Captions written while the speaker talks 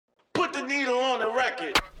Put the needle on the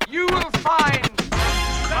record. You will find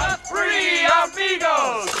the three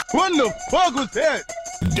amigos. What the fuck was that?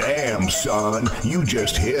 Damn, son, you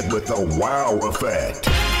just hit with the wow effect.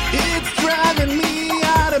 It's driving me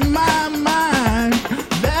out of my mind.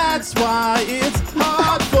 That's why it's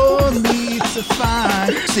hard for me to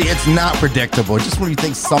find. See, it's not predictable. Just when you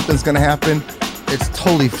think something's gonna happen, it's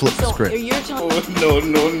totally flipped the script.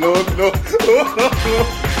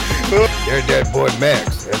 No. There's that boy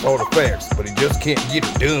Max. That's all the facts, but he just can't get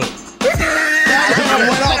it done. I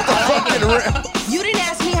went off the fucking rail. You didn't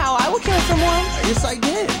ask me how I would kill someone. Yes, I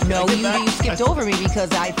did. No, you skipped over me because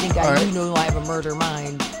I think you know I have a murder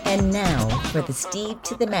mind. And now for the Steve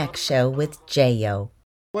to the Max show with J.O.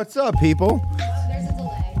 What's up, people? There's a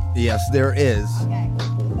delay. Yes, there is. Okay.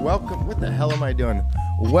 Welcome. What the hell am I doing?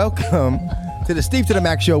 Welcome to the Steve to the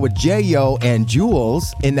Max show with J.O. and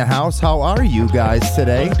Jules in the house. How are you guys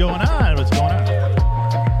today? What's going on?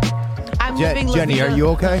 I'm living La Jenny, Vida. are you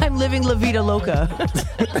okay? I'm living La Vida Loca.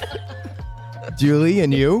 Julie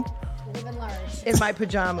and you? Living large. In my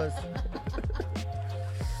pajamas.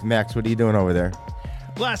 Max, what are you doing over there?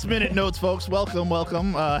 Last minute notes, folks.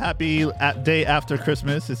 Welcome. Happy day after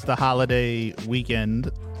Christmas. It's the holiday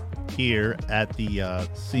weekend here at the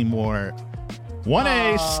Seymour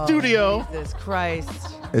 1A studio. Jesus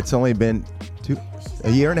Christ. It's only been a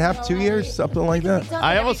year and a half, 2 years, something like that.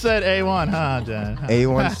 I almost said A1, huh, Jen?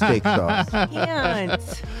 A1 steak sauce.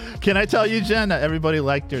 Can't. Can I tell you, Jen, that everybody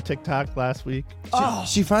liked your TikTok last week?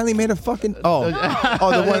 She finally made a fucking...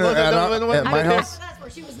 the one at my house? That's where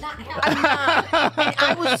she was not happy. And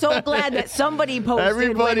I was so glad that somebody posted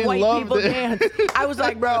Everybody when white loved people it. dance. I was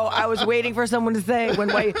like, bro, I was waiting for someone to say when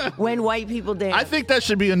white people dance. I think that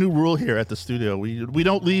should be a new rule here at the studio. We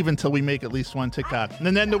don't leave until we make at least one TikTok.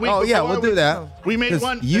 And then the week Oh, yeah, before, we'll do that. We made 'Cause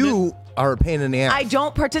one. You are a pain in the ass. I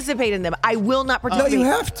don't participate in them. I will not No, participate. you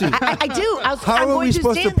have to. I do. How I'm are going we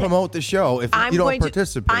supposed to stand there. promote the show if you don't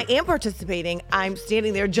participate? I am participating. I'm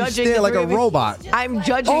standing there You judging. stand the like three a of you. robot. I'm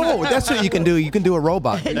judging. Oh, that's what you can do. You can do a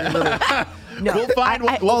robot. No, We'll find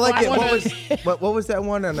one. We'll like find it. one. What was that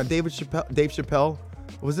one on Dave Chappelle?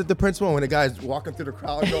 Was it the Prince one when the guy's walking through the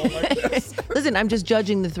crowd going like this? Listen, I'm just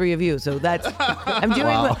judging the three of you, so that's I'm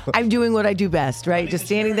doing what I do best, right? Just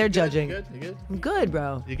standing there judging. You good? I'm good,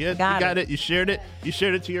 bro. You good? Got You got it. You shared it. You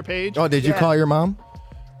shared it to your page. Oh, did you call your mom?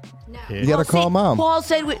 No. You gotta call mom. Paul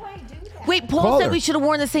said we. Wait, Paul Call said her. we should have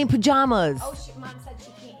worn the same pajamas. Oh, Mom said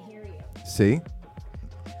she can't hear you. See?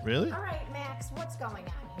 Really? All right, Max, what's going on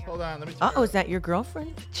here? Hold on. Let me. Oh, is that your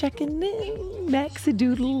girlfriend checking in?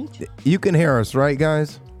 Maxidoodle. You can hear us, right,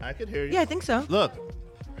 guys? I could hear you. Yeah, I think so. Look,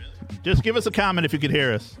 just give us a comment if you could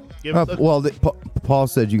hear us. Give us a- Well, Paul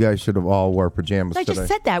said you guys should have all wore pajamas I today. just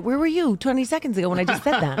said that. Where were you 20 seconds ago when I just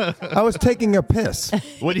said that? I was taking a piss.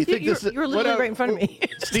 What do you think You're this is? literally right in front of me.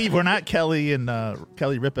 Steve, we're not Kelly and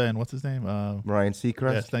Kelly Ripa and what's his name? Ryan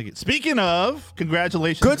Seacrest. Yes, thank you. Speaking of,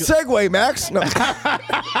 congratulations. Good segue, Max. No.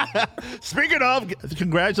 Speaking of,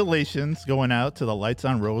 congratulations going out to the Lights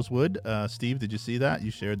on Rosewood. Steve, did you see that?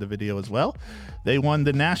 You shared the video as well. They won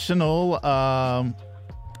the national,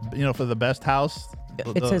 for the best house.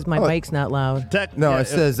 It says my mic's not loud. No, it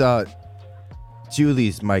says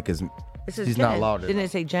Julie's mic is. It says She's Jen. not loud Didn't enough.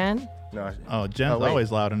 it say Jen? No. Oh, Jen's wait.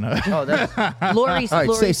 always loud enough. Oh, that's. Lori. All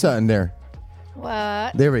right, say something there.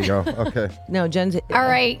 What? There we go. Okay. No, Jen's. All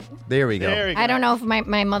right. There we go. There we go. I don't know if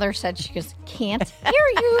my mother said she just can't hear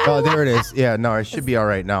you. Oh, there it is. Yeah, no, it should be all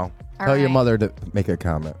right now. All Tell your right. mother to make a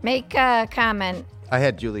comment. Make a comment. I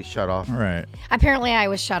had Julie shut off. All right. Apparently, I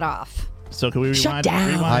was shut off. So can we rewind? Shut down.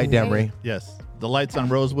 rewind? Hi, Demery. Yes. The Lights on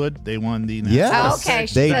Rosewood, they won the national. Yes. Oh, okay.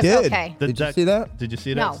 She They says did. okay. The Did you deck- see that? Did you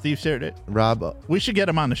see that? No. Steve shared it. Rob, We should get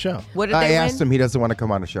him on the show. What did I they asked win? him. He doesn't want to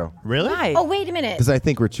come on the show Really? Why? Oh, wait a minute. because I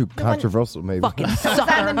think we're too controversial. Maybe. Fucking It's on the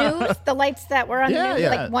sucker. news? The lights that were on Yeah, the news?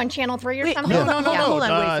 yeah. Like one Channel 3 or Wait, something? No, no, no, Yeah. no. Hold on,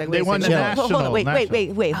 wait a second. They wait a won the second. national. Hold on,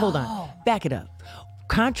 wait, hold on. Oh. Back it up.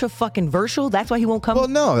 Contra fucking versal. That's why he won't come. Well,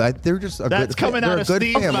 no, they're just a That's good. coming they're out a of good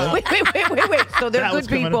Steve's family. mouth. Wait. So they're That was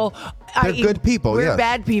good coming people. They're good people, We're yes.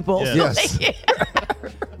 bad people. Yeah. So Yes.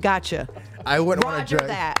 Gotcha. I wouldn't want to Roger drag.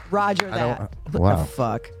 that. Roger I don't- that. What wow. the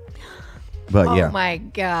fuck? But Oh, yeah, my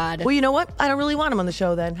God. Well, you know what? I don't really want him on the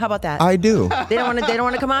show. Then how about that? I do. They don't want to. They don't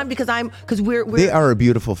want to come on because we're. They are a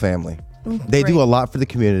beautiful family. They great. do a lot for the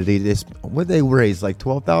community. What they raise like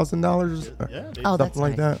 $12,000, Oh, that's something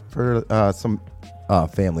like nice. that for some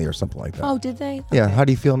family or something like that. Oh, did they? Yeah. How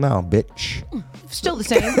do you feel now, bitch? Still the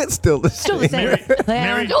same. It's still the Still the same.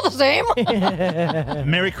 Mary- Still the same?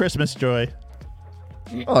 Merry Christmas, Joy.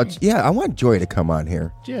 Oh, yeah. I want Joy to come on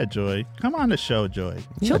here. Yeah, Joy. Come on the show, Joy.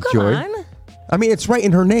 She'll Yeah, come Joy. on. I mean, it's right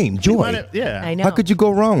in her name, Joy. Yeah, I know. How could you go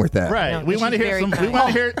wrong with that? Right. No, we she's want to hear very some. kind.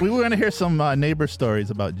 We want to hear some neighbor stories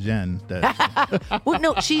about Jen. That Well,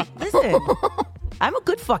 no, listen. I'm a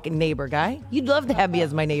good fucking neighbor, guy. You'd love to have me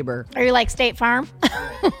as my neighbor. Are you like State Farm?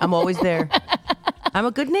 I'm always there. I'm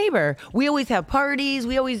a good neighbor. We always have parties.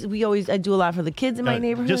 I do a lot for the kids in my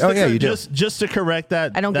neighborhood. Just Oh, to, yeah, you do. just to correct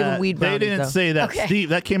that. I don't give 'em weed They brownies, didn't though. say that. Okay. Steve.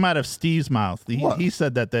 That came out of Steve's mouth. He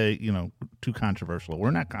said that they, too controversial.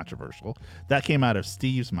 We're not controversial. That came out of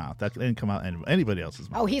Steve's mouth. That didn't come out of anybody else's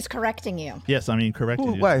mouth. Oh, he's correcting you. Yes, I mean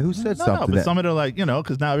corrected you. Why? Who said No, something? but that- somebody like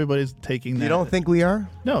because now everybody's taking that. you don't think we are?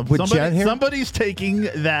 No, With Jen here? somebody's taking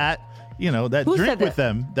that. That Who drink said with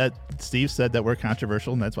that? them. That Steve said that we're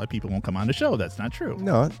controversial, and that's why people won't come on the show. That's not true.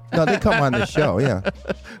 No, they come on the show. Yeah.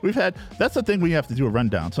 That's the thing we have to do a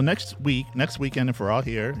rundown. So next weekend, if we're all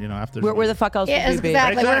here, after Where the fuck else Yeah, would we be?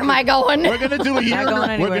 exactly. Where am I going? We're gonna do a year. Not going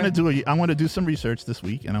We're anywhere. gonna do I want to do some research this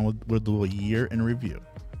week, and we'll do a year in review.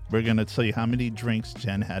 We're gonna tell you how many drinks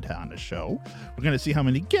Jen had on the show. We're gonna see how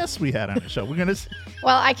many guests we had on the show. We're gonna.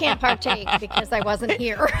 Well, I can't partake because I wasn't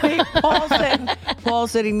here. Paul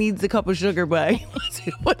said he needs a cup of sugar, but he wants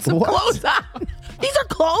to put some clothes on. These are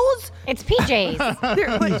clothes. It's PJs. They're-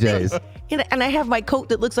 PJs. And I have my coat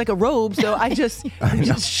that looks like a robe, so I'm just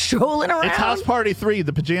strolling around. It's House Party 3,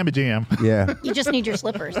 the Pajama Jam. Yeah. You just need your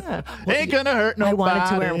slippers. Ain't gonna hurt nobody. I wanted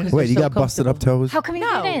to wear them because Wait, you they're so got busted up toes? How come you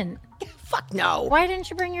No. didn't? Fuck no. Why didn't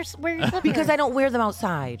you wear your slippers? Because I don't wear them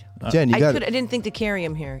outside. Jen, you I got didn't think to carry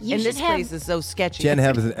them here. You And this should have- place is so sketchy. Jen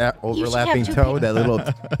has an overlapping two toe, pink- that little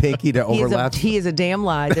pinky that he is, overlaps. he is a damn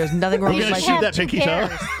lie. There's nothing wrong We're with gonna my shoot have that two pinky toe.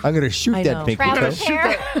 pairs. I'm going to shoot I that know. pinky toe. Travis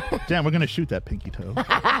hair. Jen, we're gonna shoot that pinky toe.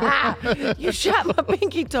 You shot my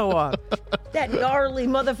pinky toe off. That gnarly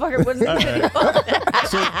motherfucker wasn't.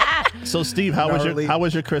 So Steve, Gnarly. how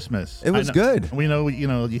was your Christmas? It was I know- good. We know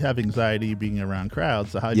you have anxiety being around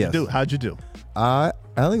crowds. So how'd Yes. you do? How'd you do? I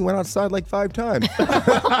only went outside like 5 times.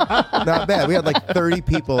 Not bad. We had like 30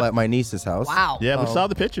 people at my niece's house. Wow. Yeah, we saw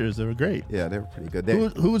the pictures. They were great. Yeah, they were pretty good.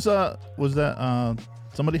 Who's was that?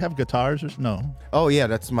 Somebody have guitars or no? Oh, yeah,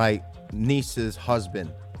 that's my niece's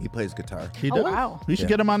husband. He plays guitar. He Oh, does. wow. We should Yeah.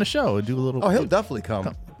 get him on the show and do a little. Oh, he'll definitely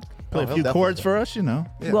come. play Oh, a he'll few definitely chords come. for us.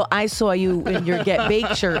 Well, I saw you in your Get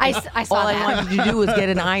Baked shirt. I saw All that. I wanted to do was get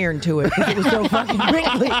an iron to it because it was so fucking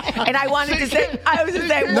wrinkly. And I wanted to say,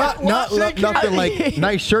 Nothing like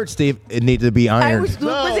nice shirt, Steve. It needed to be I ironed. was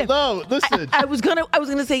listen. listen. I was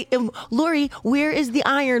gonna say, Lori, where is the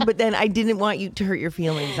iron? But then I didn't want you to hurt your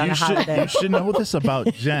feelings on a holiday. You should know this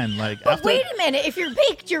about Jen. Like, But after, wait a minute. If you're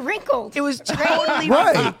baked, you're wrinkled. It was totally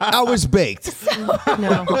Right. I was baked.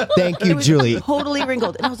 no. Thank you, Julie. Totally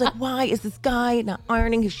wrinkled, and I was like, "Why is this guy not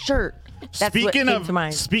ironing his shirt?" That's what came to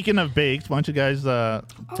mind. Speaking of baked, why don't you guys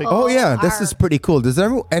take? Oh yeah, this is pretty cool. Does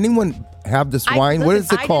anyone have this wine? What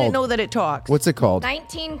is it I called? didn't know that it talks. What's it called?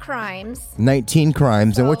 19 crimes. 19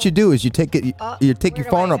 Crimes. And what you do is you take it, you take Where your do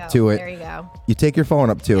phone I up go? to it. There you go. You take your phone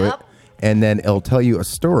up to it, Yep. and then it'll tell you a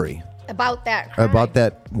story About that crime. about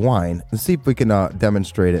that wine. Let's see if we can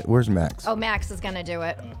demonstrate it. Where's Max? Oh, Max is going to do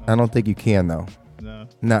it. I don't think you can though. No,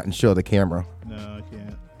 Not and show the camera. no, I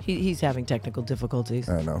can't. He's having technical difficulties.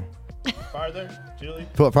 I don't know. Farther, Julie.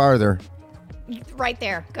 Put farther. Right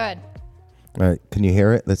there. Good. All right. Can you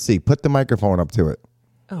hear it? Let's see. Put the microphone up to it.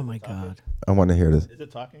 Oh my God! I want to hear this. Is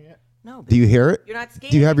it talking yet? No, Do you hear it? You're not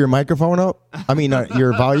scared. Do you have your microphone up? I mean,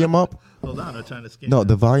 your volume up? Hold on, I'm trying to scan. No,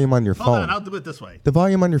 the volume on your Hold on, phone. I'll do it this way. The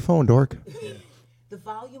volume on your phone, Dork. the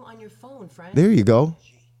volume on your phone, friend? There you go.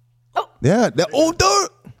 Oh. Yeah.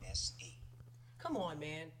 Dork. Come on,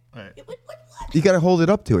 man. All right, What? You got to hold it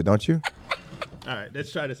up to it, don't you? all right.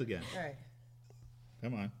 Let's try this again. All right.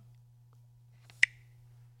 Come on.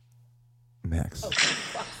 Max. For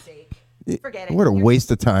fuck's sake. Forget it. What a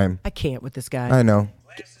waste of time. I can't with this guy. I know.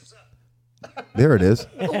 There it is.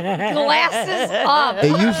 Glasses up. It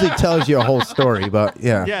usually tells you a whole story, but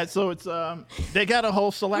yeah. Yeah, so it's they got a whole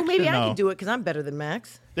Well, selection. maybe I though. can do it because I'm better than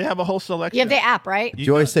Max. They have a whole selection. You have the app, right?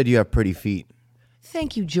 Joy said you have pretty feet.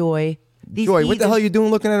 Thank you, Joy. These Joy, what the hell are heathens- you doing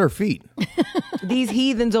looking at her feet? These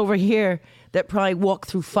heathens over here that probably walk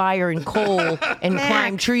through fire and coal and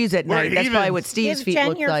climb trees at We're night. That's probably heathens. what Steve's Give feet Jen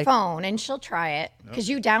look your like. phone and she'll try it because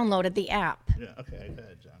you downloaded the app. Yeah. Okay. Go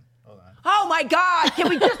ahead, John. Hold on. Oh my God! Can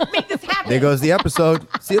we just make this happen? There goes the episode.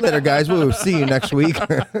 See you later, guys. We'll see you next week.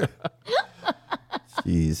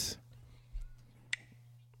 Jeez.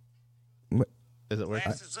 Is it working?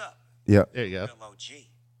 Glasses up. Yeah. There you go.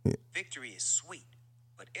 LOG. Victory is sweet,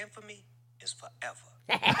 but infamy is forever.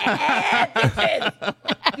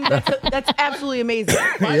 That's absolutely amazing.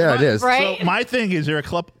 Yeah, it is. Right? So my thing is, you're a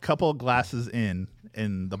couple of glasses in,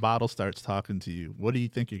 and the bottle starts talking to you, what do you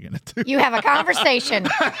think you're gonna do? You have a conversation.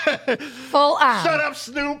 Full on. Shut up,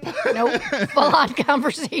 Snoop. Nope. Full on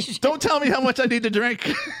conversation. Don't tell me how much I need to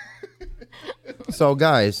drink. So,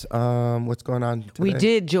 guys, what's going on today? We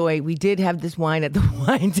did, Joy. We did have this wine at the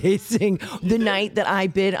wine tasting the night that I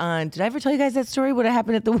bid on. Did I ever tell you guys that story? What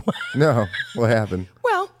happened at the wine? No. What happened?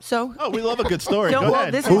 Well, so. Oh, we love a good story. So, Go well,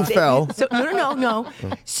 ahead. this Who is, fell? So, no.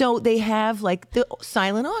 So they have like the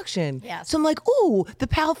silent auction. Yes. So I'm like, ooh, the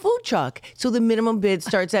Pal food truck. So the minimum bid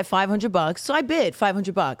starts at $500. So I bid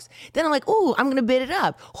 $500. Then I'm like, ooh, I'm gonna bid it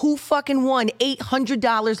up. Who fucking won?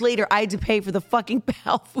 $800 later, I had to pay for the fucking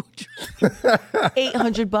Pal food truck.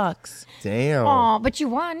 $800. Damn. Oh, but you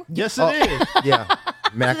won. Yes, it is. Yeah.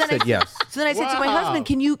 Max said yes. So then I said to my husband,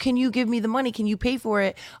 can you give me the money? Can you pay for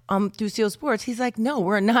it through Seal Sports? He's like, no,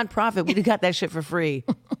 we're a nonprofit. We got that shit for free.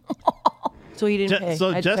 So he didn't pay.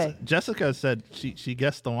 I had to pay. Jessica said she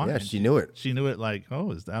guessed the wine. Yeah, she knew it. She knew it like,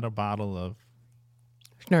 oh, is that a bottle of...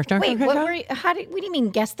 Wait, what do you mean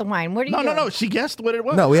guess the wine? What are you doing? No. She guessed what it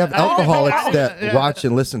was. No, we have alcoholics that Yeah. watch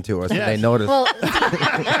and listen to us, and they notice. Well,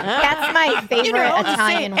 that's my favorite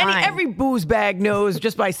Italian wine. Every booze bag knows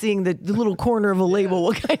just by seeing the little corner of a label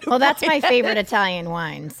what kind of Well, that's wine my it favorite is. Italian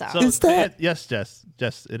wine. So, Is that- Yes, Jess.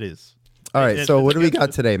 Jess, it is. All right, so It's what do we good.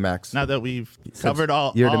 got today, Max? Now that we've covered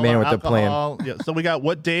all, you're the all man our with the plan. alcohol, yeah, so we got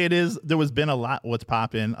what day it is. There was been a lot what's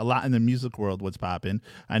popping, a lot in the music world what's popping.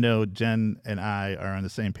 I know Jen and I are on the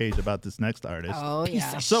same page about this next artist. oh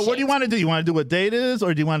yeah. So what do you want to do? You want to do what day it is,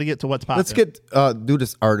 or do you want to get to what's popping? Let's do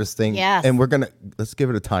this artist thing. Yes. And let's give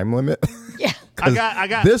it a time limit. Yeah. I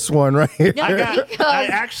got this one right here. I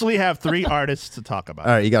actually have 3 artists to talk about.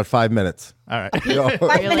 All right, you got 5 minutes. All right. 5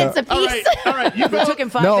 minutes apiece. All right. You It took him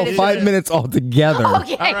 5 No, minutes. 5 minutes altogether.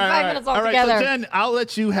 Okay, 5 minutes All right. altogether. So Jen, I'll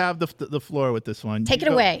let you have the floor with this one. Take You it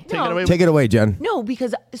go. away. Take No. it away. Take it away, Jen. No,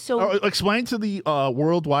 because Explain to the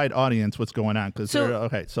worldwide audience what's going on, because So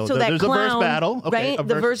that there's clown, a verse battle, okay, right?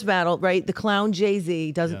 The verse battle, right? The clown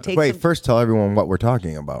Jay-Z doesn't take Wait, first tell everyone what we're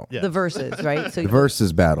talking about. Yeah. the verses, right? So The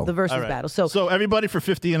versus battle. the verses All right. battle. So everybody for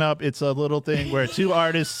 50 and up, it's a little thing where 2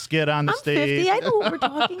 artists get on the I'm stage. 50. I know what we're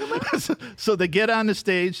talking about. So they get on the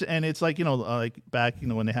stage, and it's like, like back,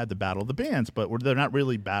 when they had the battle of the bands, but they're not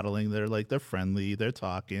really battling. They're friendly, they're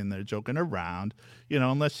talking, they're joking around,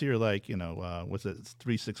 unless you're like, what's it? It's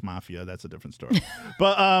 3-6 Mafia. That's a different story.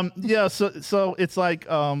 But yeah, so it's like,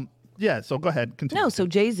 yeah. So go ahead, continue. No, so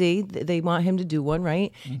Jay-Z, they want him to do one,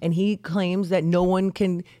 right? And he claims that no one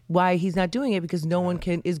can. Why he's not doing it? Because no one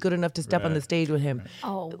is good enough to step on the stage with him.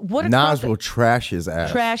 Oh. What a Nas will trash his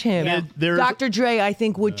ass. trash him. Yeah. There's- Dr. Dre, I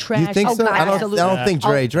think, would trash. You think him. so? God, I Absolutely. don't think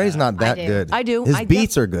Dre's not that do. good. I do. His I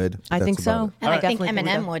beats are good. I That's think about so. it. And I think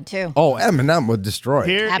definitely Eminem would too. Oh, Eminem would destroy.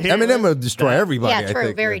 Eminem would destroy everybody. Yeah, I true.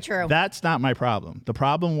 think. Very true. That's not my problem. The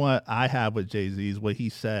problem what I have with Jay-Z is what he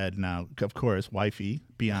said. Now, of course, wifey,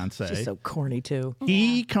 Beyonce. She's so corny too.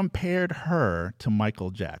 He compared her to Michael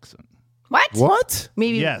Jackson. What? What?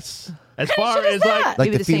 Maybe Yes. As kind of far shit is as like that? Like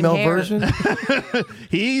Maybe the the same female hair. version?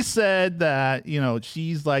 he said that,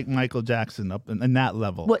 she's like Michael Jackson up in that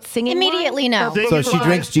level. what singing Immediately wise? no. So she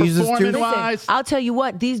drinks Jesus too? Performance-wise, I'll tell you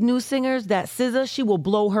what, these new singers, that SZA, she will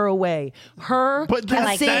blow her away. Her But can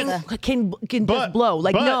that's- sing, that's- can but- just blow.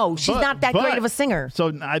 Like, but- no, she's but- not that but- great of a singer.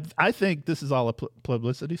 So I think this is all a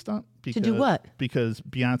publicity stunt. To do what? Because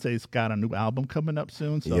Beyonce's got a new album coming up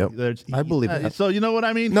soon. So Yep. I believe that. So you know what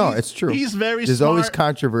I mean? No, He's- it's true. He's very There's smart. always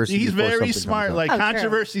controversy He's before very something smart. comes Like out. Oh, true.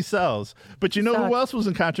 controversy sells. But you know who Sucks. else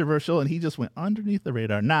wasn't controversial? And he just went underneath the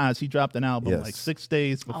radar. Nas, he dropped an album Yes. like 6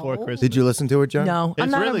 days before Christmas. Did you listen to it, John? No, I'm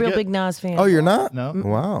It's not really a real good. big Nas fan. Oh, you're not? No.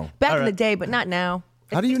 Wow. Back All in the right. day, but not now.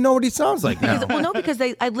 How do you know what he sounds like now? Well, no, because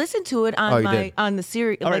I listened to it Oh, on you did. on the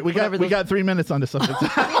series. All right, we got 3 minutes on this subject.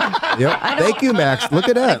 Yep. Thank you, Max. Look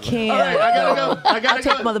at that. Can't. I gotta go. I I'll gotta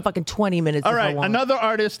take go. motherfucking 20 minutes. All if I right, want. another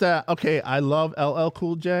artist that I love LL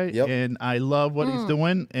Cool J, Yep. and I love what he's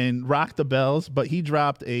doing and rock the bells. But he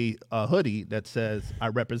dropped a hoodie that says "I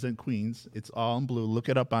represent Queens." It's all in blue. Look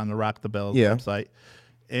it up on the Rock the Bells Yeah. website.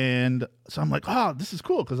 And so I'm like, oh, this is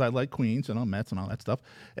cool because I like Queens, Mets and all that stuff.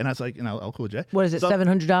 And I was like, LL Cool J. What is it? So-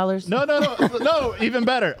 $700? No, even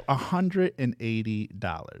better,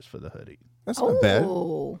 $180 for the hoodie. That's not bad.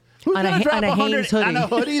 Oh. Who's On a gonna ha- drop on a 100 Hanes hoodie. on a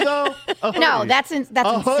hoodie though? A No, hoodie. that's a insane.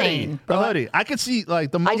 hoodie. A hoodie. I could see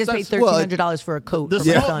like the most I just paid I've- $1,300 for a coat. The, for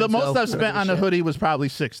my mo- son, the most so I've spent on a hoodie was probably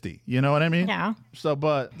 $60. You know what I mean? Yeah. So,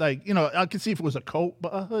 but like, I could see if it was a coat, but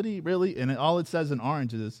a hoodie, really, and all it says in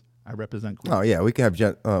orange is "I represent Queens." Oh yeah, we can have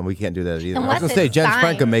Jen. We can't do that either. I was Unless gonna say it's Jen's signed.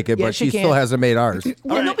 friend can make it, Yeah, but she she still can. hasn't made ours.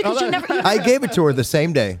 Well, no, because you never. I gave it to her the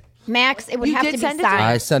same day. Max, it would You have did to be send it to her? I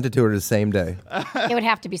signed. sent it to her the same day. It would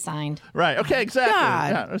have to be signed. Right. Okay. Exactly.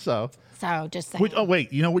 God. Yeah. So So just saying. Which, oh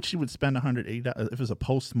wait, you know what she would spend $180 if it's a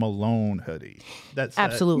Post Malone hoodie? That's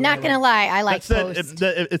Absolutely. Not gonna lie, I like Post.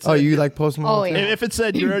 You like Post Malone? Oh, yeah. If it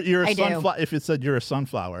said you're a I do. sunflower, if it said you're a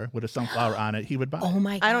sunflower with a sunflower on it, he would buy it. Oh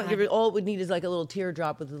my God. I don't give it. All it would need is like a little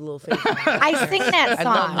teardrop with a little face. I sing that I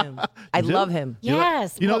song. love him. I love him.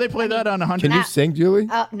 Yes. You know they play that on 100. Can you sing, Julie?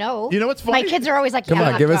 No. You know what's funny? My kids are always like, Come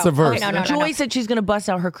yeah, on, give us go. a verse. Oh, no, Joy said she's going to bust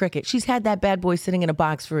out her cricket. She's had that bad boy sitting in a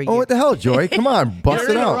box for a year. Oh, what the hell, Joy? Come on, bust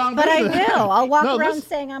You're it in the out. wrong But I business. will. I'll walk No, around listen.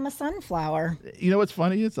 saying I'm a sunflower. You know what's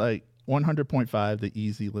funny? It's like 100.5, the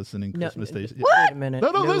easy listening Christmas station. Wait a minute. No,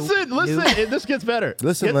 listen. This gets better.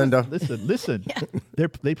 Listen, Linda. Listen.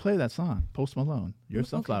 They play that song, Post Malone. You're a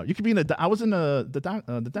sunflower. You could be in I was in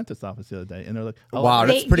the dentist's office the other day, and they're like, oh, Wow,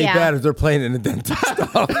 that's pretty yeah. bad if they're playing in the dentist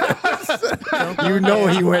office. You know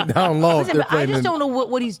he went down low if Listen, they're but I playing just in... don't know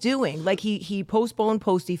what he's doing. Like he postponed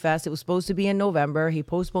Posty Fest. It was supposed to be in November. He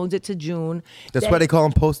postpones it to June. That's why they call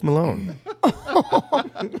him Post Malone.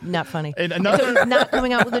 Not funny. And So another, he's not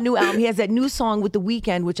coming out with a new album. He has that new song with The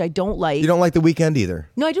Weeknd, which I don't like. You don't like The Weeknd either?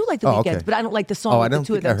 No, I do like The Oh, Weeknd, okay. but I don't like the song Oh, I with the don't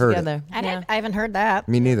two of think I them heard it. together. Yeah. I haven't heard that.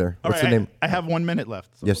 Me neither. all What's right, the name? I have 1 minute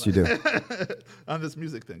left. So Yes, you do. on this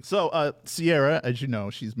music thing. So Sierra, as you know,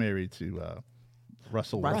 she's married to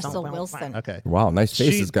Russell Wilson. Russell Wilson. Okay. Wow, nice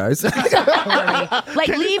faces, guys. Like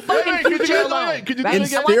leave fucking could you Future do that alone. again? Could you do right? that In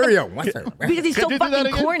again? I want stereo. them- What's that? because he's Could so you do that fucking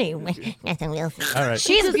again? corny. All right.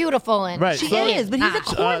 She's beautiful and Right. She So- is, but he's a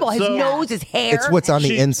cornball. His so- nose, his hair. It's what's on the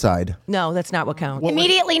She- inside. No, that's not what counts.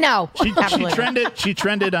 immediately no. She Absolutely.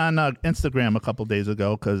 trended on Instagram a couple days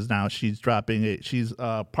ago because now she's dropping it. She's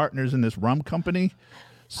partners in this rum company.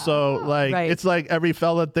 So like right. it's like every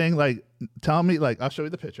fella thing. Like tell me, like I'll show you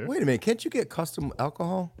the picture. Wait a minute. Can't you get custom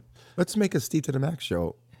alcohol? Let's make a Steve to the Max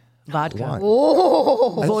show. Vodka. Why?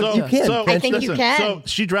 Oh, You can. So, I think you can. So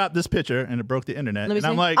she dropped this picture and it broke the internet. Let me And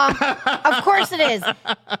I'm see. like, of course it is.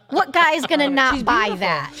 What guy's gonna not buy beautiful.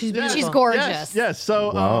 that? She's Yeah. She's beautiful. gorgeous. yes.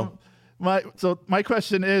 So Wow. my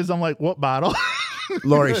question is, I'm like, what bottle?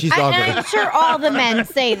 Lori, she's all I'm good. sure all the men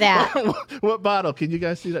say that. What bottle? Can you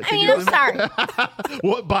guys see that? I Can mean, you I'm sorry.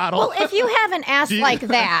 What bottle? Well, if you have an ass Do you- like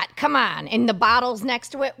that, come on. And the bottles next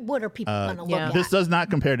to it, what are people gonna look yeah. at? This does not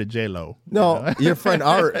compare to J Lo. No, your friend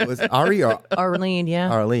was Ari or Arlene, yeah.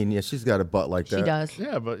 Arlene? Yeah, she's got a butt like that. She does.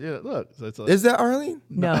 Yeah, but yeah, look. So it's like, Is that Arlene?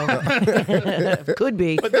 No. Could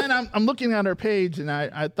be. but then I'm looking at her page and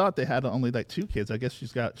I thought they had only like 2 kids. I guess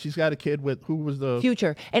she's got a kid with who was the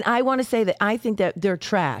Future. And I want to say that I think that they're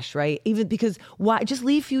trash, right? Even because why just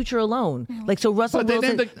leave Future alone? Like so Russell But they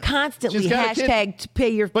Wilson named the- constantly she's got a kid. hashtag to pay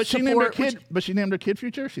your But she support. named her kid. which- But she named her kid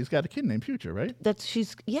Future. She's got a kid named Future, right?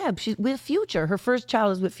 she's with Future. Her first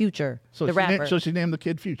child is with Future, So the rapper. so she named the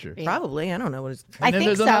kid Future. Probably. I don't know what his I And then think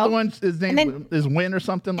there's so. another one. His name then- is Win or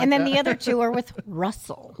something like And then that. the other two are with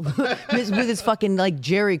Russell. with his fucking like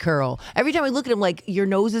Jerry curl. Every time I look at him, like your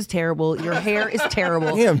nose is terrible, your hair is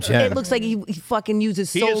terrible. Damn, Jen. It looks like he fucking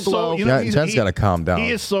uses He Soul is Glow. you know, Jen's gotta calm down.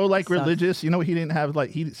 He is so like religious. You know, he didn't have like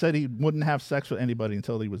he said he wouldn't have sex with anybody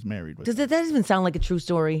until he was married. With Does that even sound like a true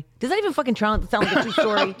story? Does that even fucking sound like a true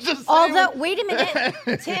story? Although, wait a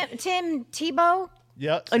minute, Tim Tebow,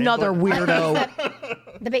 Yep, same Another boy.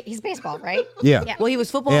 weirdo. he's baseball, right? Yeah. Well, he was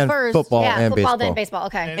football And first. football yeah, and football baseball. then baseball.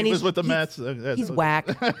 Okay. And he was with the he's- Mets. He's whack.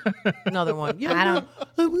 Another one.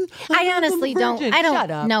 I honestly don't. Virgin. I Shut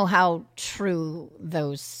don't up. know how true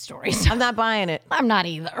those stories are. I'm not buying it. I'm not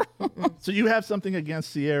either. So you have something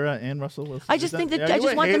against Sierra and Russell Wilson? I just think that Are I you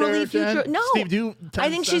just a want them to hater, leave Jen? Future. No, Steve, do you I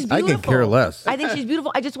think she's I beautiful. can care less. I think she's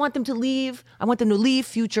beautiful. I just want them to leave. I want them to leave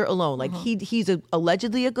Future alone. Like he's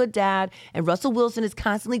allegedly a good dad, and Russell Wilson is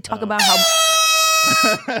constantly talking about how.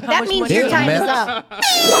 That means money your Here's time is Matt. up.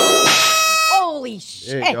 Holy There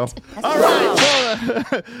shit! you go. All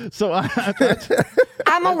right. So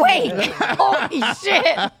I'm awake. Holy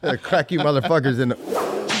shit! Crack you motherfuckers in the...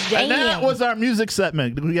 and that was our music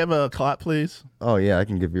segment. Do we have a clap, please? Oh, yeah, I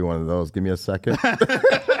can give you one of those. Give me a second.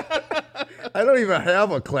 I don't even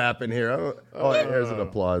have a clap in here. Oh, here's an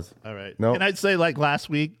applause. All right. No. And I'd say like last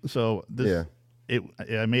week. So this. Yeah.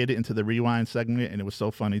 I made it into the rewind segment, and it was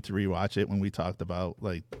so funny to rewatch it when we talked about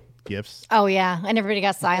like gifts. Oh yeah, and everybody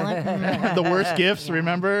got silent. The worst gifts,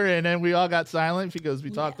 remember? And then we all got silent because we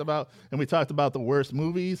talked about the worst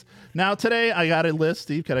movies. Now today I got a list.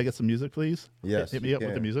 Steve, can I get some music, please? Yes, Hit me you up with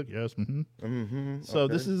the can. music. Yes. Mm-hmm. So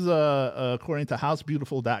okay. this is according to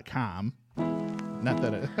housebeautiful.com. Not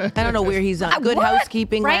that. I don't know where he's on. Good What?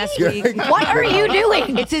 Housekeeping Right? last week. What are you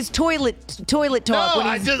doing? It's his toilet talk. No, when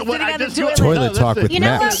I he's just- sitting what I on the just- toilet. Toilet talk with You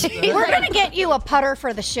know Max. what? We're gonna get you a putter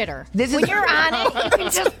for the shitter. This when is- you're on it, you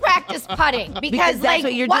can just practice putting because that's like,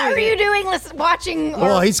 what you're what doing. are you doing? Watching.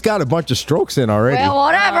 Well, he's got a bunch of strokes in already. Well,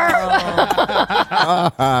 whatever.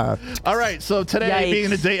 All right, so today Yikes. being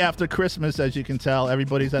the day after Christmas, as you can tell,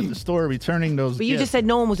 everybody's at the store returning those. But you just gifts. said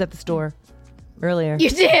no one was at the store earlier. You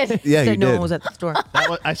did. Yeah, said you no did. one was at the store.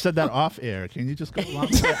 I said that off air. Can you just go along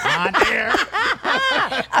with it on air?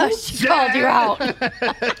 Oh, she called you out.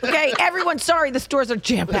 Okay, everyone, sorry, the stores are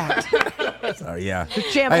jam-packed. Oh, yeah.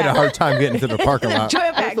 Jam-packed. I had a hard time getting to the parking lot.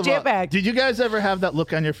 Jam-packed, jam-packed. Did you guys ever have that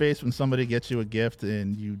look on your face when somebody gets you a gift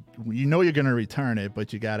and you know you're gonna return it,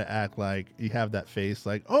 but you gotta act like you have that face,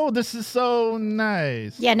 like, oh, this is so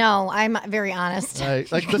nice. Yeah, no, I'm very honest. Like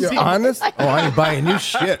the You're honest? Oh, I ain't buying new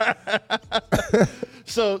shit.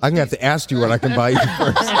 So I'm going to have to ask you what I can buy you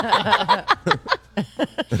first.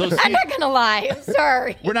 I'm not gonna lie. I'm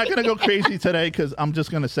sorry. we're not gonna go crazy today because I'm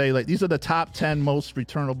just gonna say like these are the top 10 most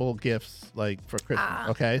returnable gifts like for Christmas.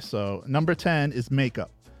 Okay, so number 10 is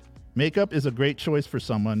makeup. Makeup is a great choice for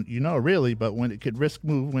someone you know, really, but when it could risk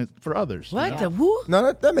movement for others. What the who?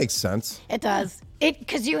 No, that makes sense. It does.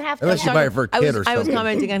 Because you have to. Unless you buy it for a kid or I was something.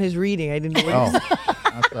 commenting on his reading. I didn't know what he was.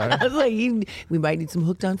 I'm sorry. I was like, we might need some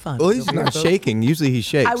hooked on fun. Well, he's not shaking. Usually he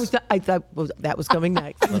shakes. I thought that was coming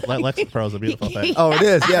next. Let Lexapro is a beautiful thing. Oh, it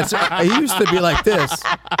is. Yeah, so he used to be like this.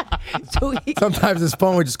 So Sometimes his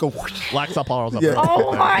phone would just go whoosh. Lexapro is a Yeah.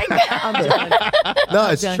 Oh my god. I'm done. No,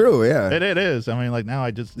 it's done. true. Yeah. It is. I mean, like now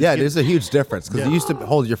I just Yeah, there's a huge difference because you used to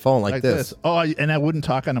hold your phone like this. Oh, and I wouldn't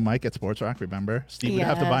talk on the mic at Sports Rock. Remember, Steve would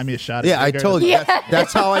have to buy me a shot. Yeah, I told you. Yeah.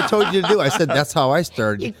 That's how I told you to do. I said that's how I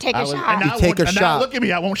started. You take a And shot. now, You take a and now shot. look at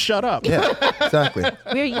me. I won't shut up. Yeah, exactly.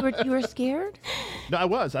 You were scared? No, I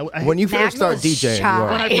was. I When you first start Magnus DJing, you shot.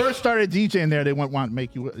 are. when I first started DJing there,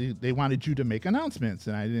 they they wanted you to make announcements,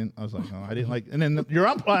 and I didn't. I was like, no, I didn't like. And then you're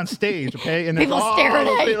up on stage, okay, and People staring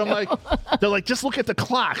at you. I'm like, they're like, just look at the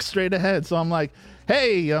clock straight ahead. So I'm like,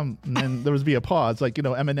 hey, and then there was be a pause, like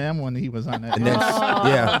Eminem when he was on that. And then,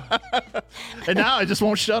 yeah. And now I just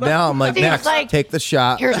won't shut up. Now I'm like, Steve's next, like, take the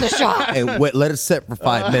shot. Here's the shot. And wait, let it sit for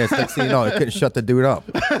 5 minutes. Next thing you know, I couldn't shut the dude up.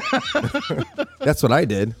 That's what I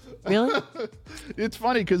did. Really? It's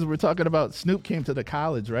funny because we're talking about Snoop came to the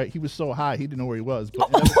college, right? He was so high he didn't know where he was.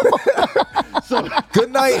 But so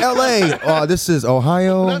Good night, LA. Oh, this is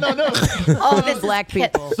Ohio. no. Oh, this Black is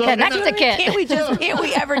Kit. people. So- Connecticut. Can't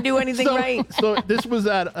we ever do anything right? So this was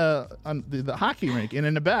at on the hockey rink, and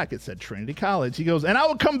in the back it said Trinity College. He goes, and I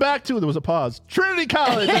will come back to. There was a pause. Trinity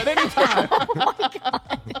College at any time.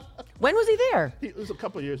 When was he there? It was a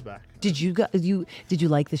couple of years back. Did you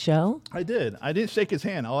like the show? I did. I didn't shake his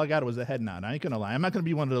hand. All I got was a head nod. I ain't gonna lie. I'm not gonna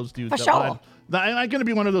be one of those dudes. For that sure. I'm not gonna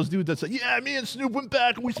be one of those dudes that say, "Yeah, me and Snoop went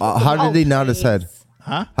back." And we How did he nod his head?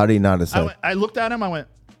 Huh? How did he nod his I, head? went, I looked at him. I went,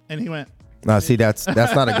 and he went. No, see, that's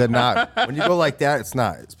not a good nod. When you go like that, it's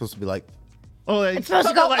not. It's supposed to be like, Oh, It's supposed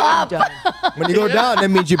to go up. when you go down, that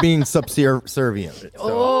means you're being subservient. So,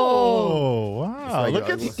 Oh, wow. like, Look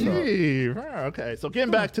at what's up? Steve. Oh, okay, so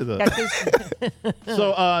getting back to the.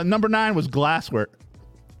 So number 9 was glassware.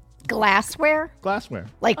 Glassware? Glassware.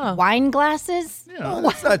 Like wine glasses? You know.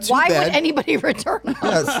 that's not too Why bad. would anybody return those?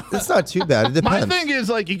 Yeah, it's not too bad. It My depends. thing is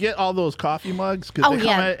like you get all those coffee mugs because Oh, they come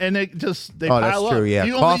yeah. out and they Oh, that's pile true, up. yeah.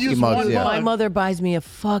 You only Coffee use mugs, one yeah. mug. My mother buys me a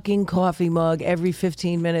fucking coffee mug every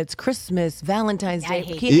 15 minutes. Christmas, Valentine's I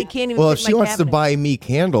Day. hate Can't even Well, fit if in she my wants to cabinet. buy me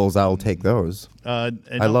candles, I'll take those. And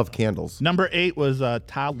I love candles. Number 8 was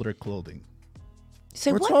toddler clothing.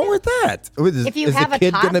 So What's what wrong with that? Is, If you is have the a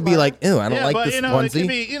kid going to be toddler- like, ew, I don't Yeah, like but this it onesie? could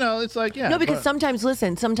be, it's like No, because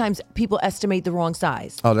sometimes people estimate the wrong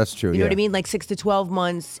size. Oh, that's true. You know yeah. what I mean? Like 6 to 12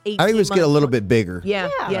 months, 18 I always months. get a little bit bigger. Yeah.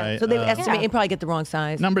 Right, So they estimate and probably get the wrong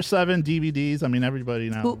size. Number 7, DVDs. I mean, everybody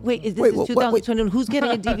now. Wait, is this Wait, is what- 2021? Who's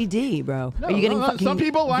getting a DVD, bro? Are you getting no, fucking some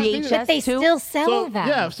people want VHS But They too? still sell So, them.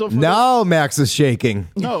 yeah, so for Now Max is shaking.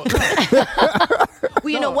 no,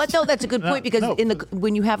 Well, you know what though? That's a good point because no.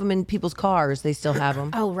 when you have them in people's cars, they still have them.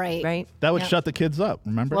 Oh, right. Right? that would shut the kids up.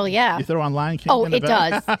 Remember? Well, yeah. You throw on Lion King. Oh, in the it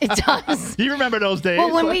back. does. It does. You remember those days?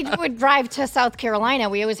 Well, when we would drive to South Carolina,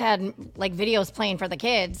 we always had like videos playing for the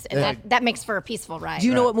kids, and that makes for a peaceful ride. Do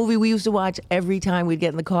you know what movie we used to watch every time we'd get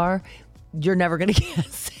in the car? You're never gonna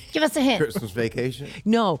guess. Give us a hint. Christmas vacation.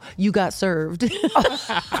 No, You Got Served.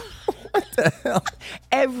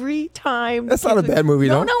 Every time. That's not a bad movie,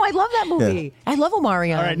 No, though. no, I love that movie. I love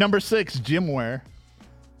Omarion. All right, number 6, gym wear.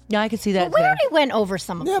 Yeah, I can see that. We too. already went over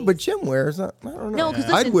some of Yeah, these. but Jim wears it. I don't know. No, 'cause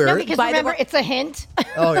I'd listen, wear No, it. because By the remember, way- it's a hint.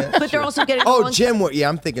 Oh yeah. But they're also getting. Oh, along- Jim. Yeah,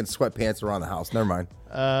 I'm thinking sweatpants around the house. Never mind.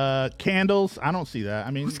 Candles. I don't see that.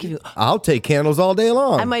 I mean, I'll take candles all day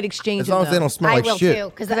long. I might exchange as long them, as they though. don't smell I like will shit. too,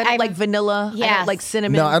 because I don't like vanilla. I Yes. don't like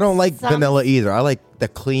cinnamon. No, I don't like Some- vanilla either. I like the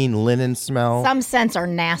clean linen smell. Some scents are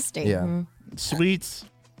nasty. Yeah. sweets.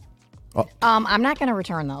 I'm not going to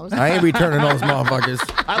return those. I ain't returning those motherfuckers.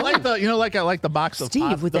 I like the, I like the box of Steve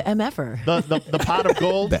pot, with the MFer. the pot of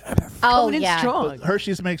gold. Oh, Going in yeah. strong.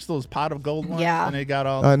 Hershey's makes those pot of gold ones. Yeah. And they got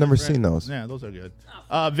all. I've never different- seen those. Yeah, those are good.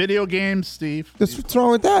 Video games, Steve. What's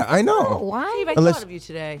wrong with that? I know. Why? Steve, I Unless- thought of you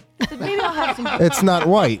today. I said, maybe I'll have some. It's not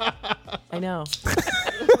white. I know.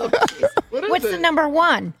 What's the number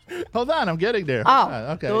one? Hold on, I'm getting there. Oh.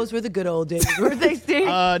 Okay. Those were the good old days, weren't they, Steve?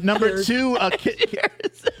 Number two,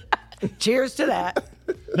 Cheers to that.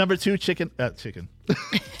 number two, chicken. Chicken.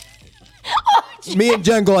 Me and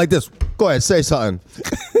Jen go like this. Go ahead, say something.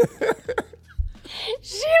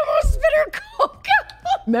 She almost spit her Coke out.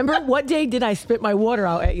 Remember what day did I spit my water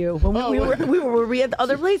out at you? When were we at the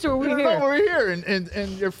other place or were we No, here? we're here,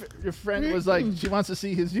 and your friend was like, she wants to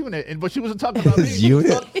see his unit, but she wasn't talking about me. His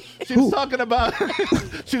unit? She was talking about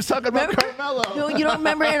Carmelo. No, you don't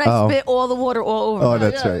remember? And I Oh. spit all the water all over. Oh, me.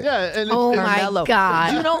 that's yeah, right. Yeah, and Oh, it's- my Carmelo.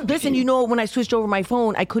 God. You know, listen, when I switched over my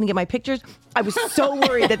phone, I couldn't get my pictures. I was so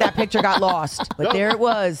worried that picture got lost. But there it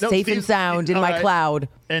was, No, safe and Steve- sound in all my right. cloud.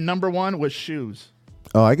 And number one was shoes.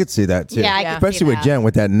 Oh, I could see that too. Yeah, I could Especially see with that. Jen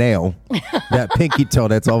with that nail, that pinky toe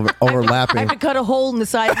that's I overlapping. have to cut a hole in the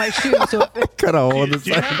side of my shoe. So Cut a hole in the Do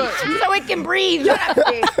you side. have a, So it can breathe.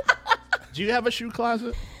 do you have a shoe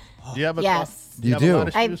closet? Do you have a Yes. Do you, You have a do. lot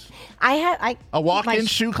of shoes? I A walk-in keep my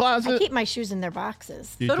shoe I closet? keep my shoes in their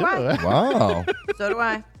boxes. You So do I. Wow. so do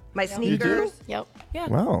I. My do? sneakers. Yep.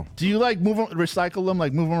 Wow. Do you like recycle them,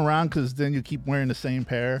 like move them around, because then you keep wearing the same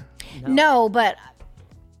pair? No, but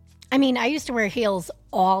I mean, I used to wear heels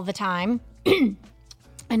all the time, and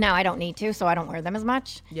now I don't need to, so I don't wear them as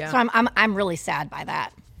much. Yeah. So I'm really sad by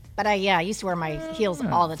that. But I used to wear my heels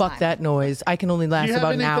all the Fuck time. that noise. I can only last you have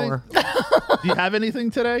about an anything? hour. Do you have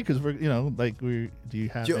anything today? Because we're, do you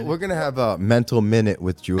have? any? We're gonna have a mental minute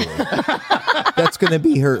with Julie. That's gonna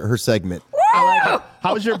be her segment.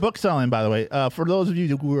 How's your book selling, by the way? For those of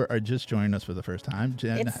you who are just joining us for the first time,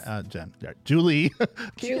 Julie, Julie,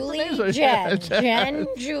 Jen,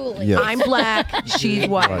 Julie. Yeah. I'm black. She's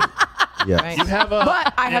white. Yeah. Right? you have a,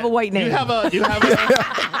 But I have a white name. you have a,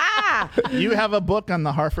 you have a book on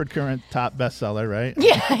the Hartford Current top bestseller, right?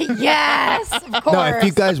 Yeah, yes, of course. No, if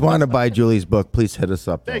you guys want to buy Julie's book, please hit us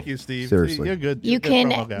up. Thank though. you, Steve. Seriously. You're good. You You're a good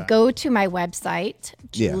promo can guy. go to my website,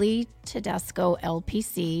 Yeah.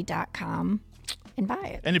 julietedescolpc.com, and buy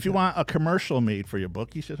it. And if you want a commercial made for your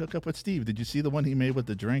book, you should hook up with Steve. Did you see the one he made with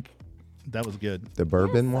the drink? That was good. The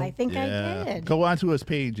bourbon I one. think I Yeah. did. Go onto his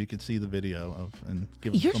page. You can see the video of and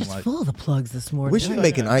give him You're some just like. full of the plugs this morning. We should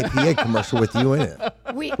make an IPA commercial with you in it.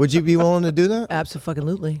 We, Would you be willing to do that?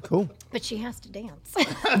 Absolutely. Cool. but she has to dance.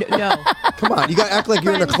 No, Come on, you gotta act like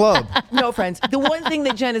you're in a club. no, friends. The one thing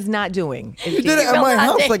that Jen is not doing is You did it at my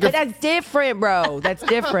house like But a that's different, bro. That's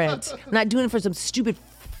different. I'm not doing it for some stupid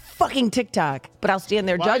fucking TikTok. But I'll stand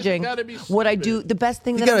there Why is it judging gotta be what I stupid? do. The best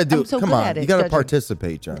thing You that gotta do. I'm so come good on, at it. you gotta judging.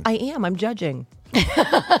 participate, John. I am. I'm judging.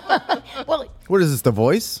 Well, What is this? The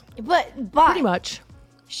Voice? but Pretty much.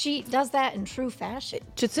 she does that in true fashion.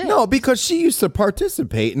 Just it. No, because she used to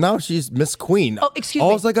participate. Now she's Miss Queen. Oh, excuse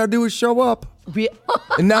All me. I gotta do is show up. Re-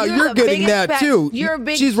 And now You're you're the getting biggest that fa- too. You're a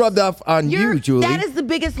big. She's rubbed off on you, Julie. That is the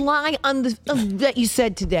biggest lie on the that you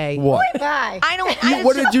said today. What? Bye. I don't.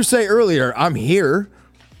 What did you say earlier? I'm here.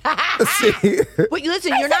 See? But you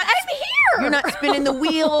listen, you're not. I'm here. You're not spinning the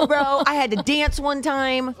wheel, bro. I had to dance one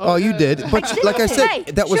time. Oh, you did. But did. like I said, Hey,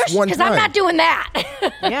 that was shush, one because time. I'm not doing that.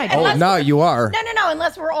 Yeah, I Oh, did. now you are. No,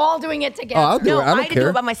 unless we're all doing it together. Oh, I'll do No, it. I don't had to do care.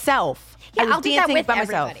 it by myself. yeah, I was I'll do that dancing with by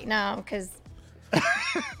myself. everybody. No, because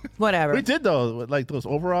Whatever. We did though, with, like those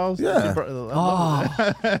overalls. Yeah.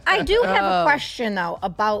 I do have a question though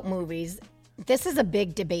about movies. This is a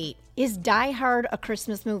big debate. Is Die Hard a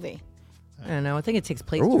Christmas movie? I don't know. I think it takes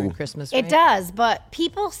place Ooh. during Christmas. It right? does, but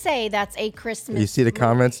people say that's a Christmas. You see the movie.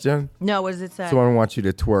 comments, Jen? No, what does it say? Someone wants you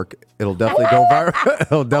to twerk. It'll definitely go viral.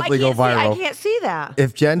 It'll definitely go viral. I can't see that.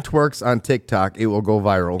 If Jen twerks on TikTok, it will go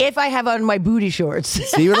viral. If I have on my booty shorts.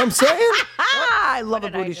 See what I'm saying? I love a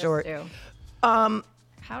What did I booty just short. do?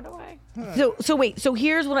 How do I? So wait. So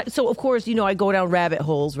here's what. So of course, I go down rabbit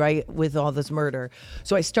holes, right, with all this murder.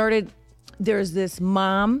 So I started. There's this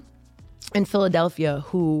mom in Philadelphia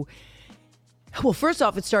who Well, first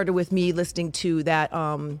off, it started with me listening to that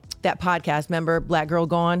that podcast. Remember, Black Girl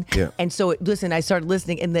Gone? Yeah. And so, I started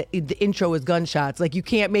listening, and the intro is gunshots. Like, you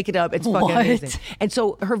can't make it up. It's fucking What? amazing. And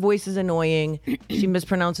so, her voice is annoying. She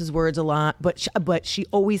mispronounces words a lot, but she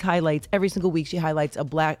always highlights every single week. She highlights a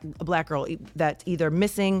black girl that's either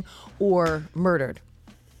missing or murdered.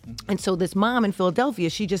 And so, this mom in Philadelphia,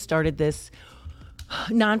 she just started this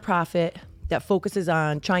nonprofit that focuses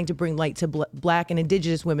on trying to bring light to black and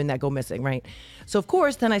indigenous women that go missing, right? So of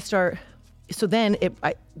course, then the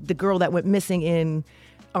girl that went missing in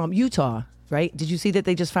Utah, right? Did you see that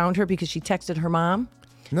they just found her because she texted her mom?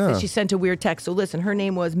 No. And she sent a weird text. So listen, her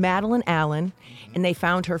name was Madeline Allen, and they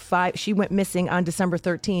found her she went missing on December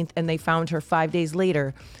 13th, and they found her 5 days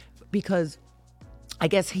later because I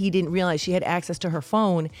guess he didn't realize she had access to her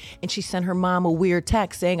phone, and she sent her mom a weird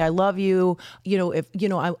text saying, "I love you.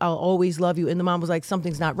 I'll always love you." And the mom was like,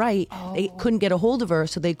 "Something's not right." They couldn't get a hold of her,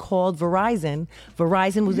 so they called Verizon.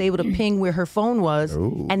 Verizon was able to ping where her phone was,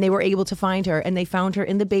 and they were able to find her. And they found her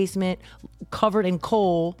in the basement, covered in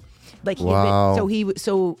coal. Like Wow.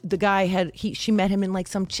 so the guy she met him in like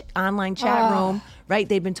some online chat room, right?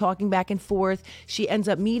 They'd been talking back and forth. She ends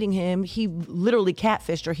up meeting him. He literally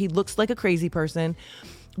catfished her. He looks like a crazy person.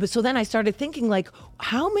 But so then I started thinking, like,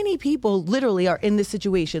 how many people literally are in this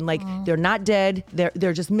situation? Like, they're not dead.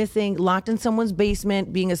 They're just missing, locked in someone's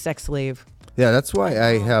basement, being a sex slave. Yeah, that's why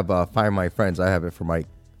I have Find My Friends. I have it for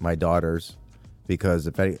my daughters because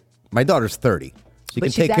my daughter's 30. She But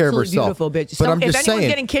can she's take care of absolutely herself. beautiful, bitch. But So I'm if just anyone's saying,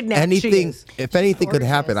 getting kidnapped, she is. if anything could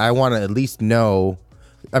happen, I want to at least know.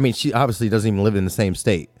 I mean, she obviously doesn't even live in the same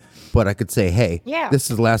state, but I could say, hey, this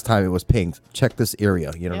is the last time it was pinged. Check this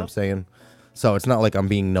area. You know what I'm saying? So it's not like I'm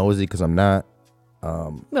being nosy because I'm not.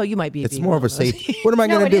 No, you might be. It's more of a safety. What am I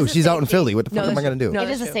going to do? She's out in Philly. What the fuck am I going to do? It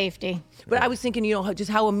is a safety. But I was thinking,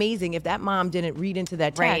 just how amazing if that mom didn't read into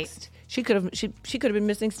that text. She could have been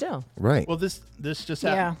missing still. Right. Well, this just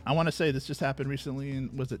happened. I want to say this just happened recently in,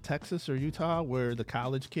 was it Texas or Utah, where the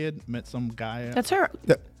college kid met some guy. That's her.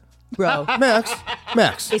 Bro.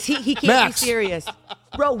 Max. Is he can't Max. be serious.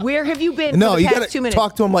 Bro, where have you been No, for the you past got 2 to minutes?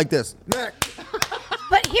 talk to him like this.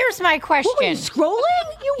 But here's my question. What were you scrolling?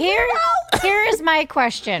 Here is my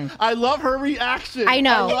question. I love her reaction. I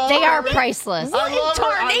know. love They her are re- priceless. I love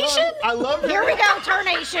her. I love her. Here we go,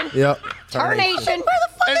 Tarnation. Yep. Tarnation. Where the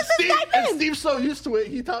fuck And is this guy been? Steve's so used to it,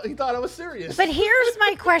 he thought I was serious. But here's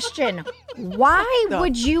my question. Why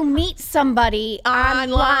would you meet somebody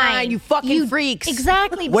online? You fucking freaks.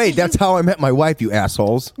 Exactly. Wait, because that's how I met my wife, you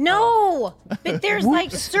assholes. No, but there's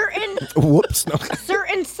like certain Whoops. No.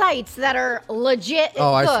 certain sites that are legit.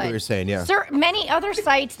 Oh, I see good. what you're saying, yeah. Many other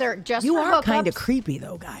sites they're just You for are hookups, kind of creepy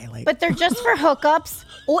though, guy. Like, but they're just for hookups.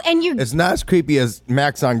 Oh, and you It's not as creepy as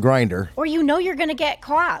Max on Grinder. or you're gonna get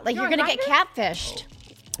caught. Like you're gonna get catfished.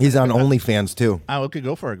 He's on OnlyFans too. I could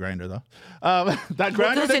go for a grinder though. That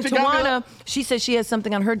grinder listen, that you got me Tawana, she says she has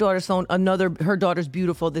something on her daughter's phone. Her daughter's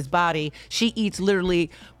beautiful. This body, she eats literally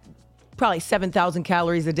probably 7,000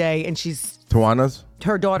 calories a day, and she's Tawana's?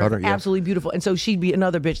 her daughter, Daughter, yeah. absolutely beautiful. And so she'd be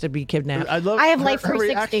another bitch that'd be kidnapped. I love. I have her, Life her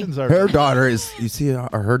 360. reactions are. Her daughter is, you see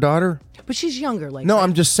her daughter? But she's younger. Like No,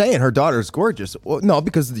 I'm just saying her daughter is gorgeous. Well, no,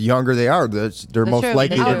 because the younger they are, they're most true.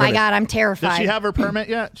 likely. Oh they're Oh my gonna- God, I'm Does terrified. she have her permit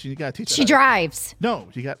yet? She got to teach. She her. drives. No,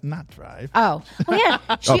 she got not drive. Oh, yeah.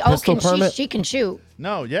 She pistol permit? she can shoot.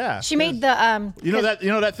 No, yeah. She made the You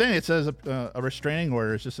know that thing. It says a restraining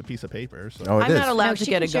order is just a piece of paper. So. Oh, it I'm is. not allowed No, to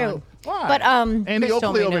she get can a gun. shoot. Why? But Andy Chris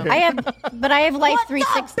told Oakley me over no. here. I have Life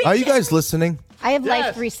 360. Are you guys listening? I have Life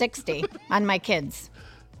Yes. 360 on my kids.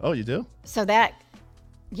 Oh, you do? So that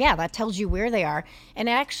tells you where they are. And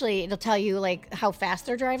actually, it'll tell you like how fast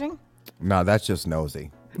they're driving. No, that's just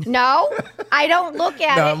nosy. No, I don't look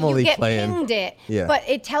at No, it. I'm only you get playing. pinged it. Yeah. But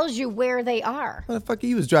it tells you where they are. Motherfucker,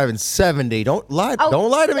 he was driving 70. Don't lie. Oh, Don't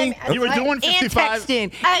lie to me. let me- You were doing And 55.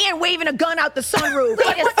 texting, and waving a gun out the sunroof.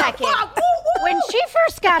 Wait a second. When she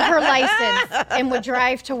first got her license and would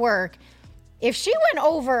drive to work, if she went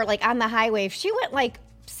over like on the highway, if she went like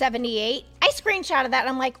 78, I screenshotted that and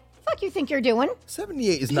I'm like, fuck you think you're doing?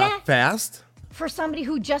 78 is Yeah. not fast. For somebody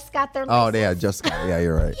who just got their Oh, license. yeah,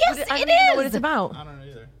 you're right. Yes, I it don't even know what is. it's about. I don't know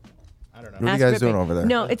either. I don't know. What are you Ask guys Ripping. doing over there?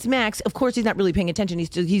 No, it's Max. Of course, he's not really paying attention.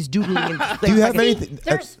 He's doodling. And Do you have fucking- anything?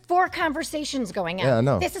 There's 4 conversations going on. Yeah, I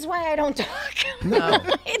know. This is why I don't talk.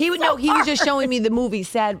 He would know. He was just showing me the movie.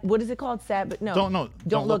 Sad. What is it called? Sad, but no.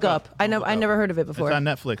 Don't look up. I never heard of it before. It's on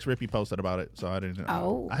Netflix. Rippy posted about it, so I didn't.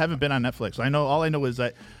 Oh. I haven't been on Netflix. All I know is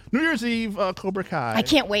that New Year's Eve, Cobra Kai. I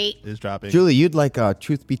can't wait. Is dropping. Julie, you'd like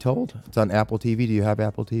Truth Be Told? It's on Apple TV. Do you have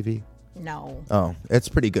Apple TV? No. Oh, it's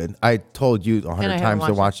pretty good. I told you 100 haven't times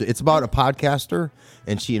to watched watch it. It's about a podcaster,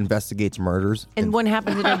 and she investigates murders. And what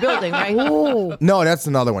happens in her building, right? Ooh. No, that's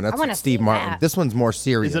another one. That's wanna with Steve see Martin. that. This one's more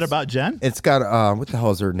serious. Is it about Jen? It's got what the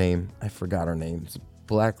hell is her name? I forgot her name. It's a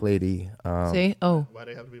black lady. See? Oh. Why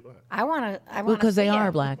do they have to be black? I want to. Because they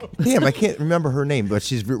are black. Damn, I can't remember her name, but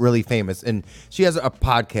she's really famous, and she has a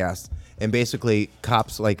podcast. And basically,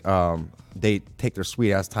 cops they take their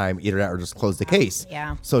sweet ass time, either that or just close the case.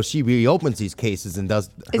 Yeah. So she reopens these cases and does.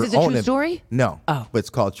 Is her this a own true story? No. Oh. But it's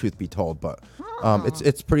called Truth Be Told. But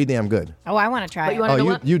it's pretty damn good. Oh, I want to try But it. you wanna know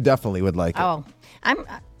what? You definitely would like it. Oh, I'm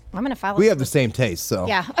going to follow. We have the same taste, so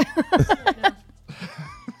Yeah.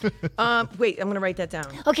 Wait, I'm going to write that down.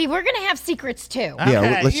 Okay, we're going to have secrets too. Yeah,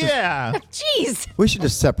 Okay, let's just- yeah. Jeez. we should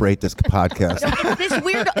just separate this podcast. This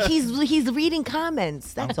weird. He's reading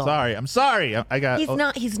comments. That's all. I'm sorry. I got. He's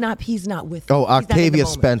not with. Oh, He's not in the Octavia moment.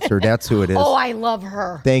 Spencer. That's who it is. Oh, I love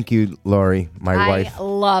her. Thank you, Lori, my I wife.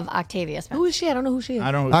 love Octavia Spencer. Who is she? I don't know who she is.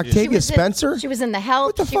 I don't know. Octavia Spencer? She was in The Help.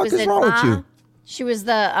 What the she fuck was is in wrong with Ma. you? She was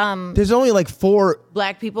the There's only like 4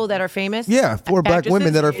 Black people that are famous. four black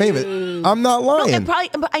women that are famous. I'm not No, lying.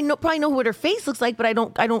 I probably know what her face looks like, but I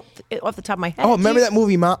don't off the top of my head. Oh, remember that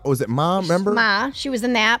movie? Was it Mom? Remember? Ma. She was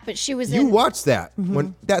in that, but she was You in watched that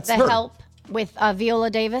when that's The her Help with Viola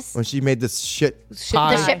Davis. when she made this shit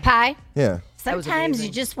pie. The shit pie. Yeah, Sometimes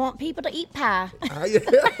you just want people to eat pie.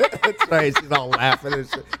 that's right. She's all laughing and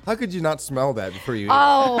shit. How could you not smell that before you?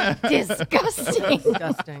 Oh, disgusting.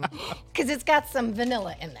 Disgusting. Because it's got some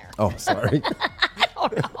vanilla in there. Oh, sorry. I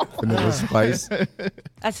don't know. Vanilla spice.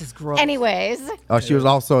 That's just gross. Anyways, Oh, she was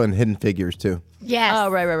also in Hidden Figures too. yes.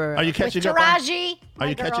 Oh, right. Are you With catching up? Taraji. Are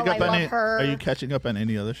you my catching girl, up I on love any? her. Are you catching up on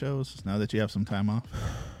any other shows now that you have some time off?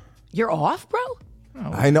 You're off, bro?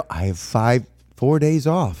 I know. I have 4 days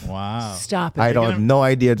off. Wow. Stop it. I don't have no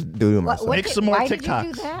idea to do with myself. Make some more why did you do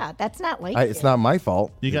TikToks. that? That's not like It's not my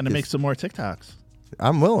fault. You got to It's- make some more TikToks.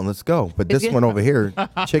 I'm willing. Let's go. But this it? one over here,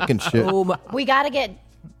 chicken shit. Oh, my. We got to get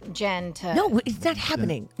Jen to. No, it's not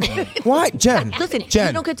happening. What, Jen? Listen, Jen.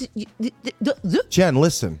 you don't get to. Jen,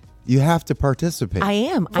 listen. You have to participate. I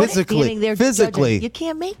am. I'm Physically. standing there Physically. judging. You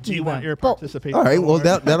can't make me. Do you want though. your participation? All right. Well,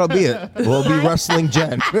 that'll be it. We'll be wrestling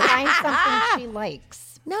Jen. Find something she likes.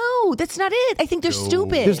 No, that's not it. I think they're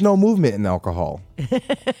stupid. There's no movement in alcohol.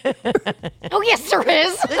 Oh yes, there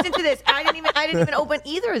is. Listen to this. I didn't even open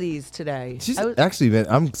either of these today. She's I was- actually,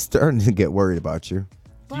 I'm starting to get worried about you.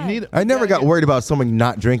 You need, I never got worried about someone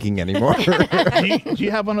not drinking anymore. do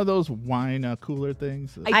you have one of those wine cooler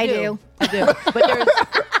things? I do. I do. But there's,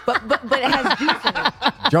 but it has juice in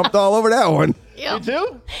it. Jumped all over that one. You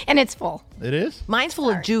too? And it's full. It is? Mine's full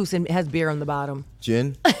of juice and it has beer on the bottom.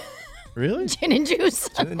 Gin. Really? Gin and juice.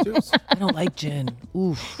 Gin and juice. I don't like gin.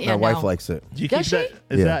 Oof. My wife likes it. Do you Does keep that? she?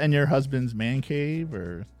 Is Yeah. that in your husband's man cave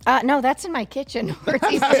or? No, that's in my kitchen. Where it's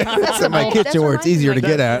easily That's in my accessible. kitchen where it's easier to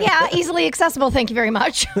get at. Yeah, easily accessible. Thank you very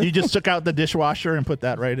much. You just took out the dishwasher and put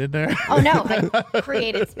that right in there? Oh no, I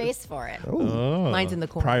created space for it. Oh, Mine's in the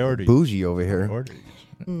corner. priority. Bougie over here. Priority.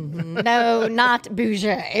 No, not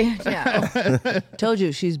bougie. No. Told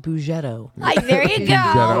you she's bougetto. There you go.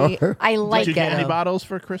 Bougetto. I like Did you get it. any bottles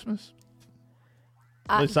for Christmas?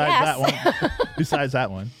 Besides yes. that one. Besides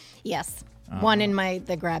that one. Yes. One in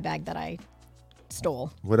the grab bag that I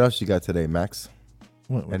stole. What else you got today, Max?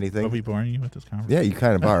 What, Anything? Are we boring you with this conversation? Yeah, you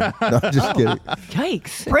kind of are. No, I'm just kidding.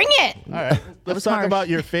 Yikes. Bring it. All right. Let's was talk harsh. about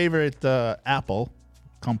your favorite Apple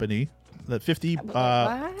company. The 50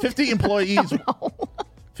 employees.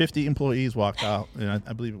 50 employees walked out, and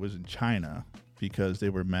I believe it was in China, because they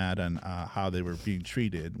were mad on how they were being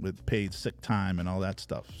treated with paid sick time and all that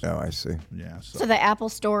stuff. Oh, I see. Yeah. So the Apple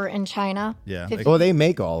store in China. Yeah. 50 Well, they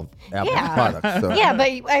make all Apple Yeah. products. So. Yeah,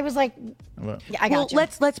 but I was like, Well, yeah, I Well, got you.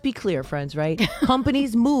 let's be clear, friends, right?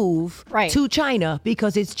 Companies move Right. to China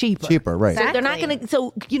because it's cheaper. Cheaper, right. So they're not Exactly.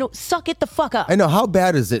 going to, suck it the fuck up. I know. How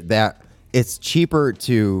bad is it that it's cheaper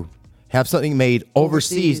to have something made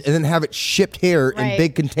overseas and then have it shipped here in Right.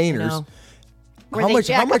 big containers? know. Where How they much?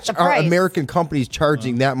 jack How up much the are price. American companies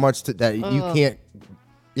charging that much that you can't,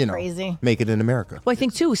 Crazy. make it in America? Well, I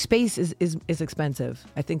think too, space is expensive.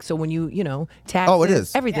 I think so when you taxes, Oh, it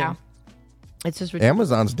is. everything. Yeah. It's just ridiculous.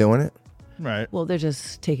 Amazon's doing it. right. Well, they're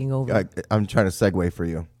just taking over. I'm trying to segue for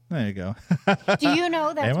you. There you go. Do you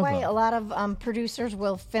know that's why Amazon. a lot of producers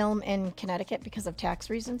will film in Connecticut because of tax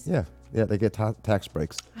reasons? Yeah, they get tax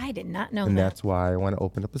breaks, I did not know and that. that's why I want to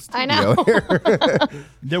open up a studio. I know. here.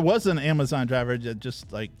 There was an Amazon driver that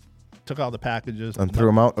just like took all the packages and threw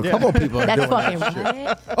them out. A couple of people are doing that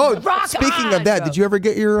shit. Oh, speaking of that, did you ever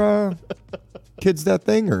get your kids that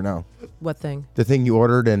thing or no? What thing? The thing you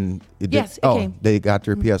ordered and it Yes, it oh, came. they got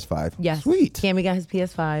their PS5. Yes. Sweet. Cammy got his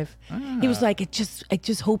PS5. He was like, I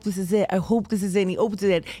just hope this is it. I hope this is it. And he opens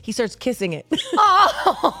it. He starts kissing it.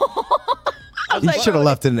 He should have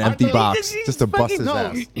left it in an empty box just to bust his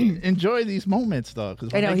ass. Enjoy these moments though,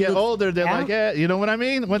 because when they get older, they're like, yeah, you know what I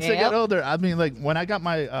mean. Once they get older, I mean, like when I got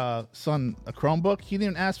my son a Chromebook, he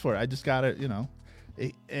didn't ask for it. I just got it, you know.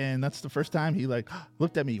 And that's the first time he like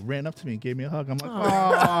looked at me, ran up to me, and gave me a hug. I'm like,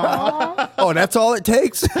 oh, oh, that's all it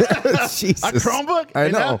takes. Jesus. A Chromebook. I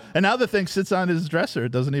know. And now the thing sits on his dresser.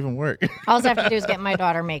 It doesn't even work. All I have to do is get my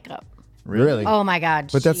daughter makeup. Really? Oh my God.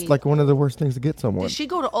 But that's like one of the worst things to get someone. Does she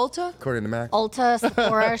go to Ulta? According to Max. Ulta,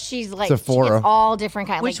 Sephora. She's like Sephora. It's all different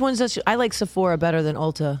kinds. Which ones does she? I like Sephora better than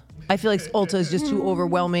Ulta. I feel like Ulta is just too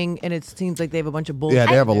overwhelming, and it seems like they have a bunch of bullshit. Yeah,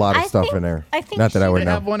 they have a lot of stuff in there. I think Not that I would They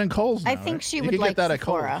know. have one in Kohl's now, I think right? she You would can like get that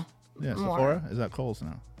Sephora. at Kohl's. Yeah, more. Sephora is at Kohl's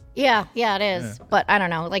now. Yeah, it is. Yeah. But I don't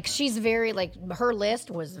know. Like she's very like her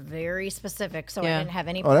list was very specific, so I didn't have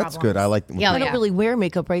any problems. that's good. I like. I don't really wear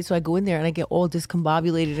makeup, right? So I go in there and I get all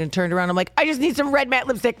discombobulated and turned around. I'm like, I just need some red matte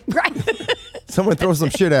lipstick. Right? Someone throw some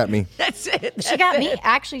shit at me. That's it. She got me.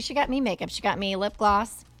 Actually, she got me makeup. She got me lip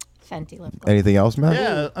gloss, Fenty lip gloss. Anything else, Matt?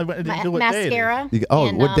 Yeah, Mascara.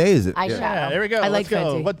 Oh, what day is it? Eyeshadow. Yeah, there we go. I Let's like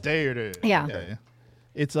go. Fenty. What day it is? Yeah.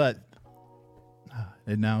 It's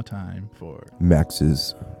and now time for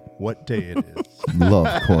Max's what day it is.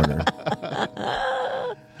 Love Corner.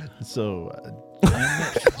 So,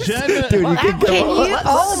 Jenna, Dude, you can Can you?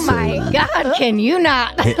 Oh my God! Can you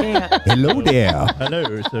not? Hello there.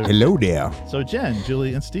 hello. So, Hello there. So, Jen,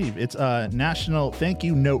 Julie, and Steve, it's National Thank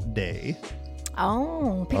You Note Day.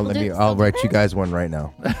 Oh, people I'll write you guys one right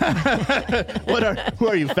now. Who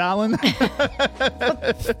are you, Fallon?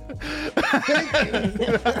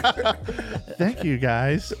 Thank you,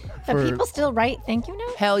 guys. But people still write thank you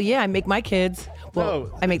notes? Hell yeah, I make my kids. Well,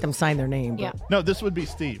 No. I make them sign their name. Yeah. No, this would be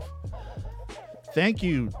Steve. Thank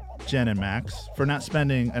you, Jen and Max, for not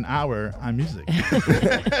spending an hour on music.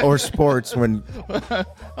 Or sports when,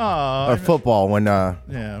 or football when.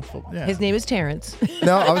 Yeah. His name is Terrence.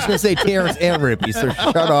 No, I was gonna say Terrence and Rippy, so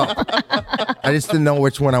shut up. I just didn't know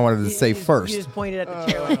which one I wanted to say first. You just pointed at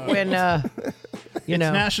the chair like when, you It's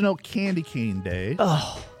know. National Candy Cane Day.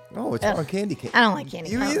 Oh, it's on candy cane. I don't like candy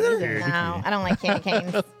canes. either? No, I don't like candy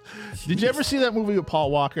canes. Did you ever see that movie with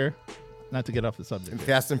Paul Walker? Not to get off the subject.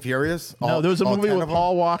 Fast and Furious. No, there was a all movie 10 with of them?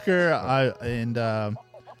 Paul Walker, and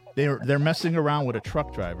they're messing around with a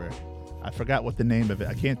truck driver. I forgot what the name of it.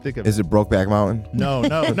 I can't think of Is it Brokeback Mountain? No.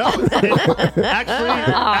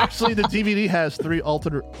 Actually, the DVD has 3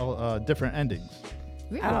 alternate, different endings.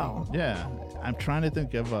 Oh. Yeah, I'm trying to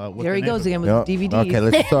think of what. There he the name goes of- again with No. the DVD. Okay,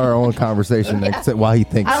 let's start our own conversation next while he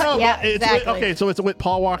thinks. I don't know. Yeah, but it's exactly. okay, so it's with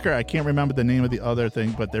Paul Walker. I can't remember the name of the other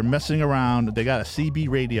thing, but they're messing around. They got a CB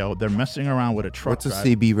radio. They're messing around with a truck. What's a driver.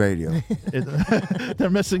 CB radio? They're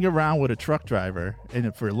messing around with a truck driver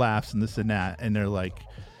and for laughs and this and that, and they're like,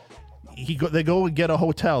 they go and get a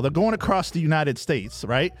hotel. They're going across the United States,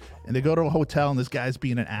 right? And they go to a hotel, and this guy's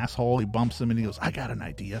being an asshole. He bumps him, and he goes, "I got an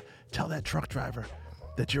idea. Tell that truck driver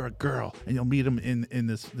that you're a girl, and you'll meet him in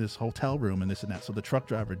this hotel room and this and that." So the truck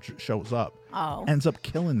driver shows up, ends up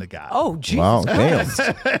killing the guy. Oh, Jesus. Wow, damn.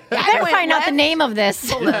 I better find out the name of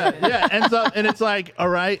this. yeah, ends up, and it's like, all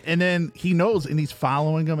right, and then he knows, and he's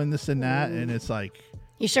following him and this and that, and it's like,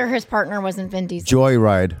 You sure his partner wasn't Vin Diesel?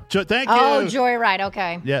 Joyride. Thank you. Oh, Joyride.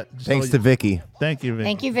 Okay. Yeah. Thanks to Vicky. Thank you, Vicky.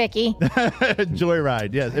 Thank you, Vicky.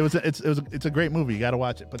 Joyride. Yeah, it's a great movie. You got to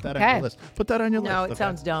watch it. Put that on Okay. your list. Put that on your list. No, it okay?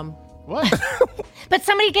 sounds dumb. What? But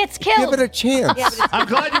somebody gets killed. Give it a chance. I'm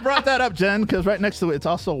glad you brought that up, Jen, because right next to it, it's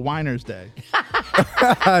also Winer's Day.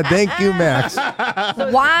 Thank you, Max.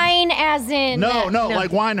 Wine as in No,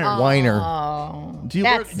 like Winer. Whiner. Oh, Do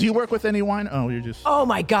you work with any wine? Oh, you're just. Oh,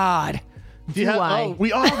 my God. Do you do have? I? Oh,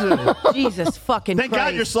 we all do. Jesus fucking Thank Christ.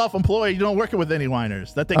 God you're self-employed. You don't work with any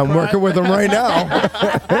whiners. That they I'm cry- working with them right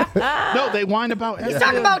now. No, they whine about. He's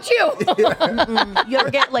talking about you. You ever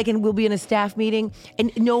get like, and we'll be in a staff meeting,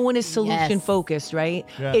 and no one is solution Yes. focused, right?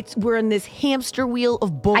 Yeah. We're in this hamster wheel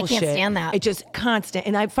of bullshit. stand that. It's just constant,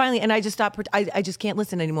 and I just stopped. I just can't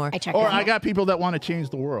listen anymore. I checked Or out. I got people that want to change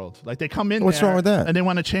the world. Like they come in. What's there wrong with that? And they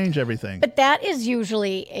want to change everything. But that is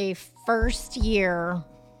usually a first year.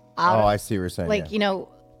 Oh, I see what you're saying. Like, yeah. you know,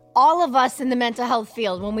 all of us in the mental health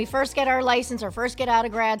field, when we first get our license or first get out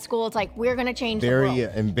of grad school, it's like, we're going to change Very, the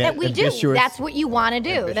world. ambi- that we do. ambitious. That's what you want to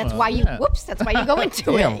do. That's why you, yeah. that's why you go into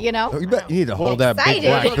Damn. it, you know? You need to hold that big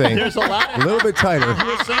Excited. black thing There's a lot. a little bit tighter. You're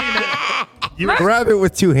saying that Grab it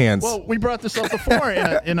with two hands. Well, we brought this up before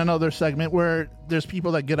in another segment where there's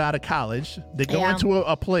people that get out of college, they go into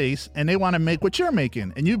a place and they want to make what you're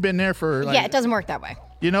making, and you've been there for like, it doesn't work that way.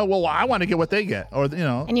 Well, I want to get what they get, or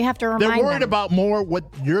and you have to remind they're worried them. about more what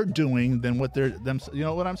you're doing than what they're them. You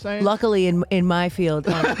know what I'm saying? Luckily, in my field,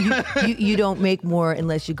 you don't make more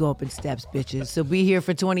unless you go up in steps, bitches. So be here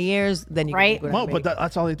for 20 years, then you right. Can make Well, what I but make.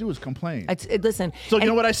 that's all they do is complain. Listen. So you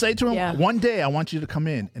know what I say to him? Yeah. One day I want you to come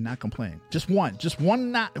in and not complain. Just one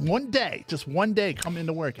day, come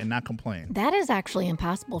into work and not complain. That is actually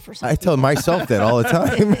impossible for some I tell myself that all the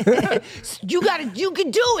time. You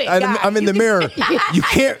can do it. I'm in the mirror. You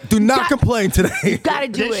can't. Do not complain today. You gotta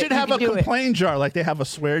do it. They should have a complain jar, like they have a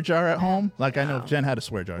swear jar at home. Like I know Jen had a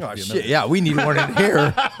swear jar. Oh shit! Yeah, we need one in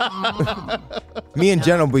here. Me and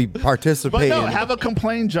Jen will be But participating. no, have a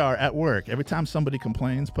complain jar at work. Every time somebody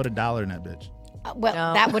complains, put $1 in that bitch.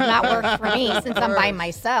 Well, that would not work for me since I'm by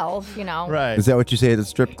myself, Right. Is that what you say at the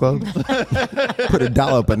strip club? Put $1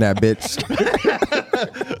 up in that bitch.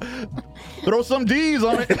 Throw some D's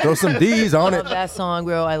on it. Throw some D's on I it. love that song,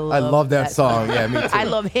 bro. I love that song. Yeah, me too. I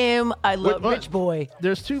love him. I love What- Rich Boy.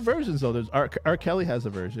 There's two versions though. There's R. Kelly has a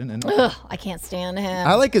version, and Ugh, I can't stand him.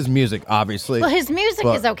 I like his music, obviously. Well, his music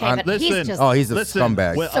But is okay, on- but listen, he's just he's a listen,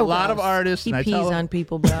 scumbag. With So a lot of gross. artists, He and I pees tell them, on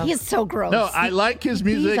people, bro. he's so gross. no, I like his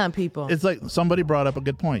music. on people. It's like somebody brought up a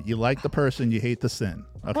good point. You like the person, you hate the sin.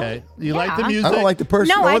 Okay, you like the yeah. music. I don't like the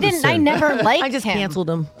person. No, or I the didn't. I sin. never liked I just him. canceled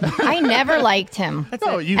him. I never liked him.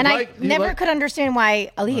 No, you and like, I you never like- could understand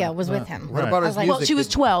why Aaliyah was with him. What about I his was like, music? Well, she was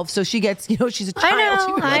 12, so she gets, she's a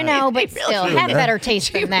child. I know, but still, have better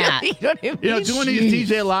taste than that. doing these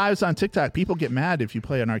DJ lives on TikTok, people get mad if you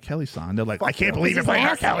play an R. Kelly song. They're like, I can't believe you're playing R.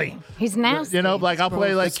 Nasty. Kelly. He's nasty. Like I'll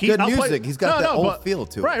play like It's Keith. good I'll play- music. He's got that old but- feel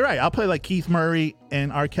to it. Right. I'll play like Keith Murray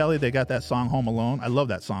and R. Kelly. They got that song Home Alone. I love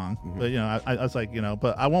that song. But I was like,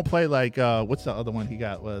 but I won't play like what's the other one he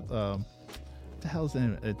got with what the hell's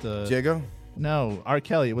in it? Jigga? No, R.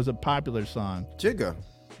 Kelly. It was a popular song. Jigga.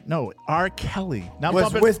 No, R. Kelly. Now Was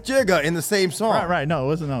bump it- with Jigga in the same song. Right. No, it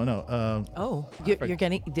wasn't. No. Oh, you're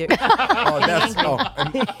getting. Oh, that's. Oh,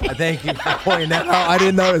 thank you for pointing that out. I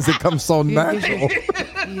didn't notice it comes so natural.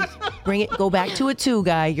 Bring it. Go back to a 2,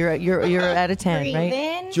 guy. You're at a 10, Breathe right?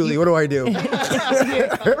 in. Julie, what do I do?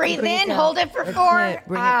 Breathe in. Hold it for 4.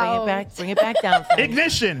 Bring it back. Bring it back down. for me.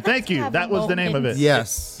 Ignition. Thank you. have That was the name of it.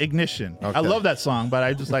 Yes. Ignition. I Okay. love that song, but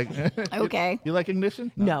I just like. Okay. You like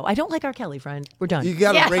Ignition? No, I don't like R. Kelly, friend. We're done. You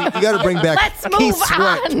gotta Yeah. bring back Let's Keith move Sweat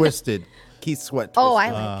on. Twisted. Keith Sweat. Oh,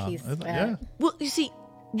 Twisted. I like Keith Sweat. Yeah. Well, you see,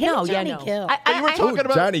 Him no, and yeah, Johnny no. Gill. You were talking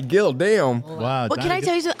about Johnny Gill, damn. Wow. But can I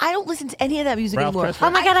tell you something? I don't listen to any of that music Ralph anymore. Crespo? Oh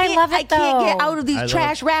my God, I can't- love it, I can't get though. out of these I love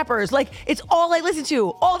trash rappers. Like, it's all I listen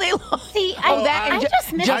to all day long. See, Oh, that I and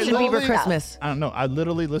just miss Justin the old Bieber stuff. Christmas. I don't know. I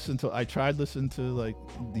literally I tried listening to like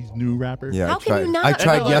these new rappers. Yeah, How I can tried. you not? I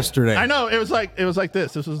tried yesterday. I know it was like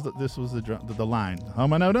this. This was the line. Oh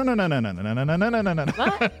my no.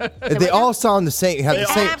 They all sound the same. Have the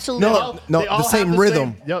same. absolutely- No, the same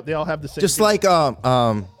rhythm. Yep, they all have the same. Just like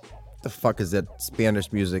the fuck is that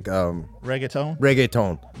Spanish music? reggaeton.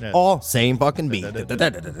 Reggaeton. Yeah. All same fucking beat.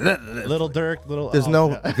 Little Dirk. There's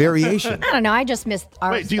no variation. I don't know. I just miss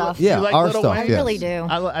our Wait, do you, stuff. do you Yeah, like our Lil stuff, Wayne? yes. I really do.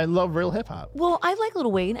 I love real hip hop. Well, I like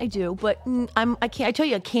Lil Wayne, I do, but I can't. I tell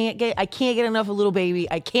you, I can't get enough of Lil Baby.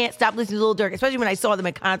 I can't stop listening to Lil Durk, especially when I saw them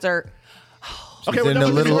at concert. Okay, She's we're into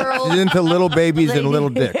done with little, this. she's into little babies and little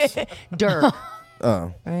dicks. Dirk,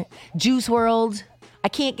 Oh, right? Juice World. I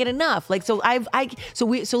can't get enough. Like, so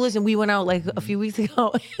listen, we went out like a few weeks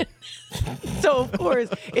ago. So of course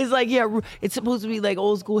it's like, yeah, it's supposed to be like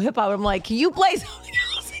old school hip hop. I'm like, can you play something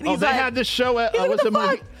else? And Oh, he's they like, had this show at he's like, what's what the the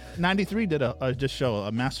movie? fuck? 93 did a this show,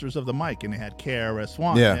 a Masters of the Mic, and they had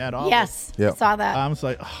KRS-One. Yeah. They had all Yes, Yep. I saw that. I was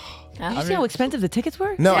like, You see how expensive the tickets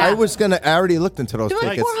were? no, Yeah. I was gonna. I already looked into those They were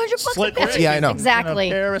like tickets. $400 Slick a piece. Rick Yeah, I know. Exactly.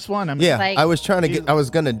 KRS-One. I mean, Yeah, like- I was trying to get. I was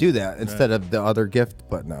gonna do that instead of the other gift,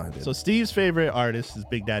 but no, I didn't. So Steve's favorite artist is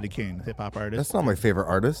Big Daddy Kane, hip hop artist. That's not my favorite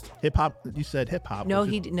artist. Hip hop. You said hip hop. No,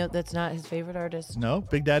 was it? no, that's not his favorite artist. No,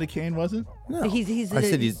 Big Daddy Kane wasn't. No, He's I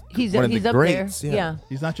said he's he's one of the up greats. there. Yeah.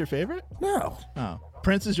 He's not your favorite. No. Oh,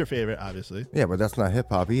 Prince is your favorite, obviously. Yeah, but that's not hip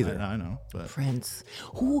hop either. I know, but Prince.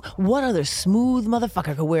 What other smooth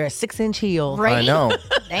motherfucker could wear a 6-inch heel? Right? I know.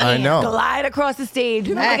 I know. Glide across the stage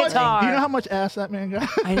with a Exactly. guitar. do you know how much ass that man got?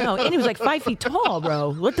 I know, and he was like 5 feet tall,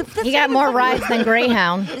 bro. What the? He got more rides than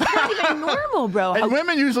Greyhound. It's not even normal, bro. And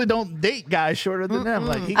women usually don't date guys shorter than them.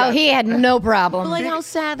 Like he Oh, got he had no problem. Like how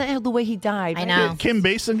sad that the way he died. I right? know. Kim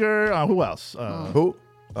Basinger. Who else? Who?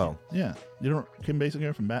 Oh, Yeah, you don't Kim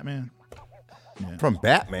Basinger from Batman. From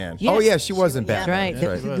Batman. Yes. Oh yeah, she was in That's Batman.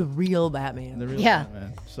 right. That's The real Batman. The real Yeah.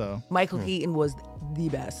 Batman. So Michael Keaton was the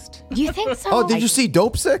best. Do you think so? Oh, did you see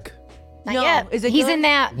Dope Sick? Not No. yet. Is it He's good? in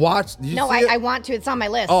that. Watch. Did you No, see I it? want to. It's on my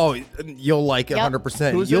list. Oh, you'll like it Yep.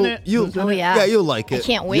 100%. Who's you'll, in it? You, Who's in Oh, it? yeah. Yeah, you'll like I it.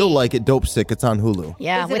 can't wait. You'll like it. Dope Sick. It's on Hulu.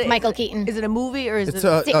 Yeah, Is it with a- Michael Keaton. Is it a movie or is It's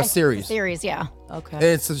it a series. Series, yeah. Okay. And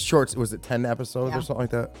it's a short. Was it 10 episodes Yeah. or something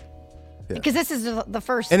like that? Because this is the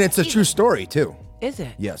first. And it's a season. true story too. Is it?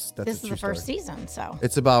 Yes, that's This a is true the first story. season, so.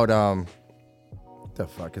 It's about what the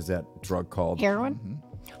fuck is that drug called? Heroin?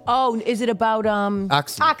 Oh, is it about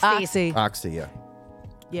Oxy. Oxy? Oxy, yeah.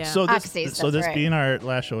 Yeah. So this, Oxys, so that's this right. being our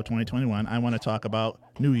last show of 2021, I want to talk about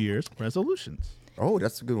New Year's resolutions. Oh,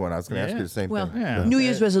 that's a good one. I was going to ask Yeah. you the same Well, thing. Yeah. New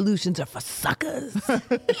Year's resolutions are for suckers.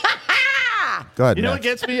 Go ahead. You know what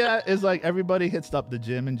Max. gets me at is like everybody hits up the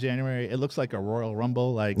gym in January. It looks like a Royal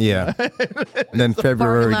Rumble. Like Yeah. And then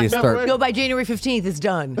February they start. No, by January 15th, it's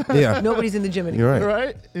done. Yeah. Nobody's in the gym anymore. You're right.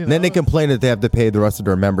 right? You And then they know? complain that they have to pay the rest of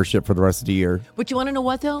their membership for the rest of the year. But you want to know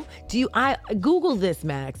what though? I Google this,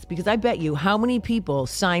 Max, because I bet you how many people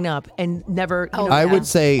sign up and never. You know, I would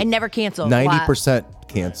say and never cancel. 90%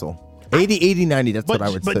 cancel. 80, 90, that's what I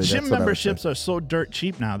would say. But That's gym what I would memberships say. are so dirt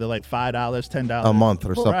cheap now. They're like $5, $10 A month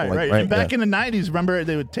or something right, like right. right, And back yeah. in the 90s, remember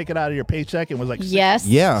they would take it out of your paycheck and it was like Yes.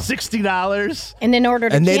 Yeah. $60. And in order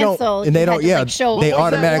to And they cancel, don't, and they you don't, had to, yeah, like, show they what was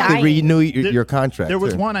automatically dying. renew your contract. There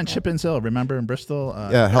was too. one on Chip and Hill, remember in Bristol?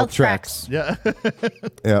 Yeah, Health Health Tracks. Yeah.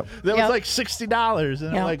 Yeah. That was Yep. like $60.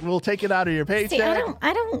 And Yep. like, we'll take it out of your paycheck. See, I don't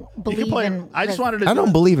You can believe play. in. I just wanted to. I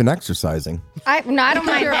don't believe in exercising. I don't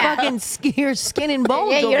mind You're that. fucking you're skin and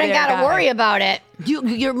bones. Yeah, you over don't there, got to guy. worry about it. Your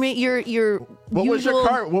What was your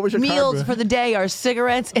usual What was your meals carb? for the day are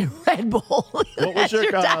cigarettes and Red Bull. What was your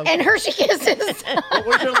And Hershey Kisses. What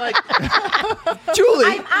was your like? Julie,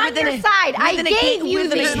 I'm on your side. I gave you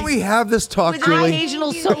didn't these. we have this talk, with an Julie?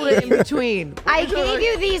 occasional soda in between. I gave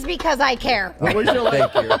you these because I care. What was your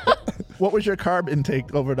like? What was your carb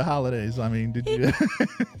intake over the holidays? I mean, did you?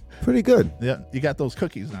 Pretty good. Yeah, you got those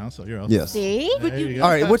cookies now, so you're all Yes. See? There you go. All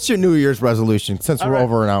right, what's your New Year's resolution? Since All we're right.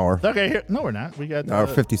 over an hour. Okay, here. No, we're not. We got Or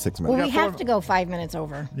 56 minutes. Well, we have to go 5 minutes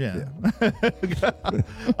over. Yeah.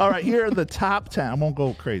 All right, here are the top 10. I won't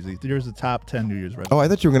go crazy. Here's the top 10 New Year's resolutions. Oh, I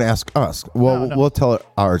thought you were going to ask us. Well, No. we'll tell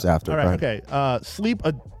ours after. All Go right, ahead. okay.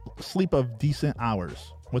 Sleep of decent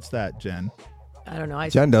hours. What's that, Jen? I don't know. I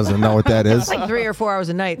Jen doesn't know what that is. like 3 or 4 hours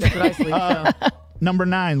a night. That's what I sleep. So. Number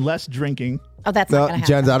 9, less drinking. Oh, that's not No, going to happen.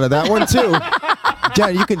 Jen's out of that one too.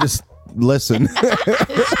 Jen, you can just listen.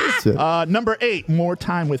 Number 8, more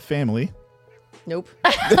time with family. Nope.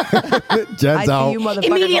 Jen's I out. see you motherfuckers.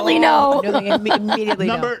 Immediately no. Immediately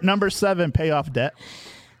no. Number 7, pay off debt.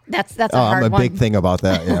 That's a Oh, hard I'm a one. big thing about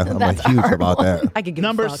that. Yeah, I'm a That's a huge hard about that. I could give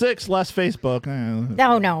Number a fuck. 6, less Facebook.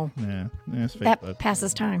 No, no. Yeah, it's That Facebook.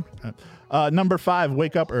 passes time. Number 5,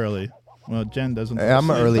 wake up early. Well, Jen doesn't. I'm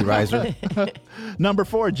an early riser. Number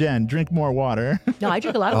 4, Jen, drink more water. No, I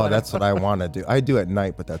drink a lot of Oh, water. that's what I want to do. I do at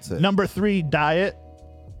night, but that's it. Number 3, diet.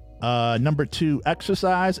 Number 2,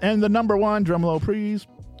 exercise. And the number 1, drumroll please,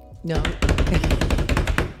 No.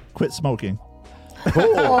 quit smoking.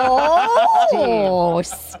 Oh,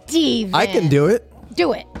 Steve. I can do it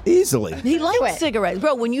Do it. easily. He likes it. cigarettes.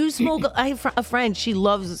 Bro, when you smoke, I have a friend, she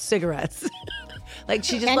loves cigarettes. Like,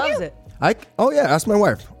 she just Can loves you? it. Oh yeah, ask my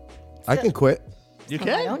wife. I can quit You So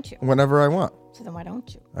why can? don't you? whenever I want. So then why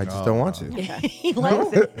don't you? I just don't want to. He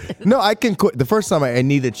likes it. No, I can quit. The first time I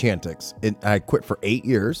needed Chantix, I quit for 8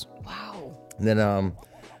 years. Wow. And then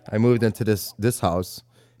I moved into this house,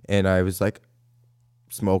 and I was like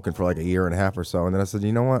smoking for like a year and a half or so. And then I said,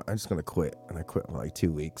 you know what? I'm just gonna quit. And I quit for like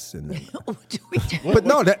 2 weeks. And then, but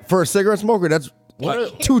no, that for a cigarette smoker, that's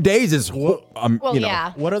like 2 days is. Well, you know,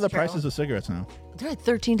 yeah. What are the true. prices of cigarettes now? They're at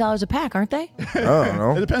 $13 a pack, aren't they? I don't It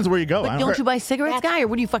know. depends where you go. Like, I don't you buy cigarettes, guy? Or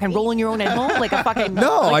what are you fucking rolling your own at home? Like a fucking.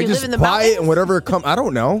 No, like I you just live in the buy it mountains? and whatever come. I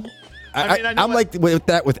don't know. I mean, I know I'm like with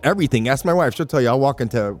that with everything. Ask my wife; she'll tell you. I'll walk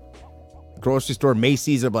into grocery store,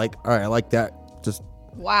 Macy's. I'm like, all right, I like that. Just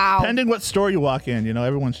Wow. Depending what store you walk in, you know,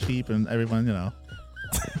 everyone's cheap and everyone, you know.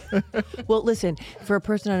 Well, listen, for a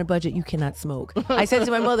person on a budget, you cannot smoke. I said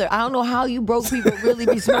to my mother, I don't know how you broke people really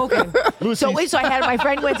be smoking. So wait, so I had my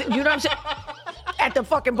friend went to, you know what I'm saying? At the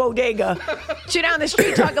fucking bodega. She down the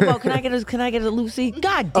street talking about, can I get a Lucy?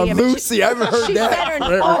 God a damn it. Lucy. I haven't heard She that.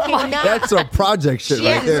 better fucking not. That's a project shit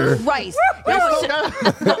right there. Christ.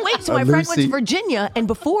 No, wait, so my friend went Lucy. to Virginia, and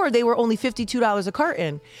before they were only $52 a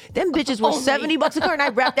carton. Them bitches were $70 a carton. I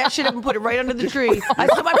wrapped that shit up and put it right under the tree. I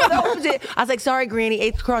saw my brother opens it. I was like, sorry, Granny,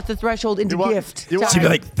 8th across the threshold into gift. She'd be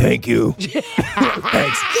like, thank you.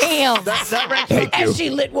 Thanks. damn. Thank you. And she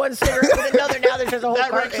lit one cigarette with another. Now there's just a whole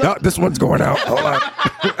carton. No, this one's going out. Hold on.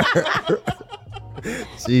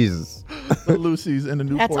 Jesus. The Lucy's in the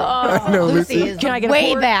Newport. That's I know, Lucy Lucy. is Can I get way a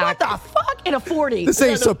 40? back. What the fuck? In a 40. This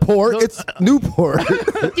ain't support. It's Newport.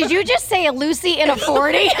 Did you just say a Lucy in a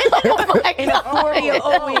 40? Oh my In a 40 of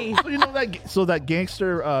OE. You know that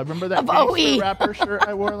gangster, remember that Of gangster OE. rapper shirt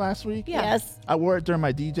I wore last week? Yes. I wore it during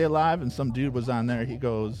my DJ live, and some dude was on there. He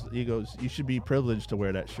goes, you should be privileged to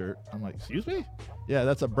wear that shirt. I'm like, excuse me? Yeah,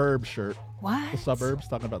 that's a Burb shirt. What? The suburbs,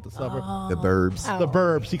 talking about the suburbs. The Burbs. The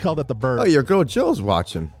Burbs. He called it the Burbs. Oh, your girl Jill's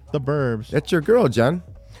watching. The Burbs. That's your girl, Jen.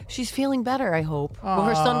 She's feeling better, I hope. Well,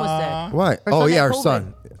 her son was sick. What? Her Oh, son yeah, had her COVID.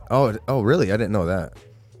 son. Oh, really? I didn't know that.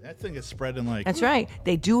 That thing is spreading like. That's right.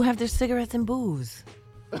 They do have their cigarettes and booze.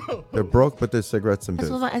 They're broke, but they're cigarettes and That's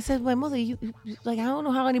booze. what I said to my mother. You like, I don't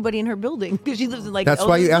know how anybody in her building, because she lives in like. That's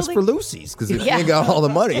why you ask for building. Lucy's, because if Yeah. you ain't got all the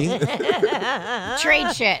money.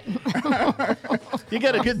 Trade shit. You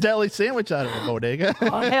get a good deli sandwich out of a bodega.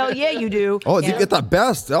 Oh, hell yeah, you do. Oh, you get the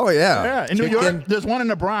best. Oh, yeah. Yeah, in New Chicken. York, there's one in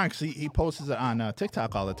the Bronx. He posts it on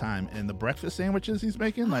TikTok all the time, and the breakfast sandwiches he's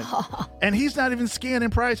making, like, and he's not even scanning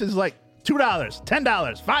prices. Like $2, $10,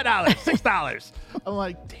 $5, $6. I'm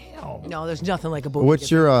like, damn. No, there's nothing like a book.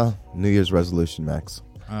 What's your New Year's resolution, Max?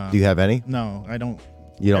 Do you have any? No, I don't.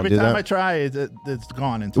 You don't Every do time that? I try, it's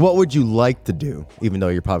gone. What would you like to do, even though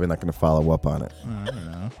you're probably not going to follow up on it? I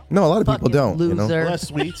don't know. No, a lot of people Fucking don't. You know? loser. Less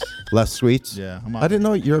sweets. Less sweets? Yeah, I didn't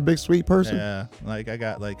know you're a big sweet person. Yeah, like I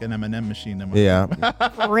got like an M&M machine in my Yeah.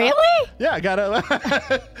 Really? Yeah, I got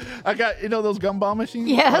those gumball machines.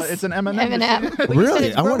 Yes. It's an M&M. M&M. machine.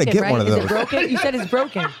 Really? I want to get one of Is those. it broken? You said it's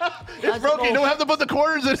broken. It's broken. You don't have to put the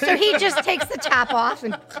quarters in So it. he just takes the top off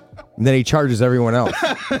and And then he charges everyone else.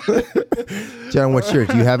 Jen, what's yours?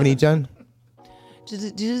 Do you have any, Jen?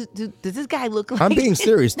 Does this guy look like? I'm being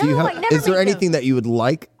serious. Do No, you have? like, never Is there make anything that you would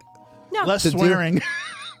like? No. Less to do? swearing.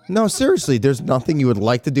 No, seriously. There's nothing you would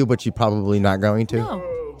like to do, but you're probably not going to.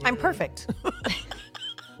 No, I'm perfect.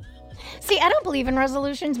 see, I don't believe in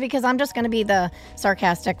resolutions because I'm just going to be the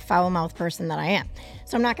sarcastic, foul-mouthed person that I am.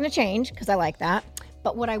 So I'm not going to change because I like that.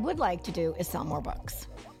 But what I would like to do is sell more books.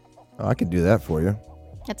 Oh, I could do that for you.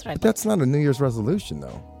 That's what But that's not a New Year's resolution,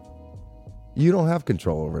 though. You don't have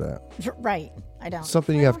control over that. Right. I don't.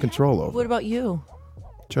 Something you have control over. What about you?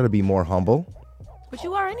 Try to be more humble. But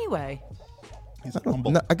you are anyway. He's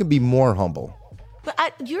humble. No, I can be more humble. But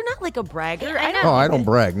you're not like a bragger. I know. No, I don't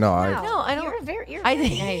brag. No, I. No, I don't. You're I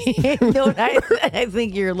very think. nice. No, I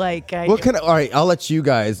think you're like. What kind of? All right, I'll let you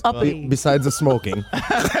guys. Uppity. Besides the smoking.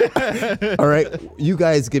 All right, you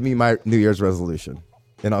guys give me my New Year's resolution,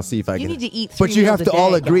 and I'll see if I You can. need to eat But 3 you meals have a to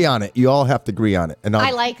all day, agree on it. You all have to agree on it, and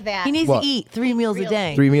I like that. He needs What? to eat 3 meals a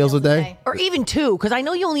day. 3 meals a day. Or even 2, because I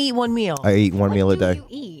know you only eat 1 meal. I eat one What meal a do day. you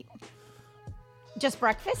eat? Just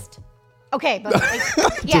breakfast? Okay, but like,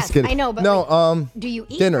 yes, Just kidding. I know, but no, like, do you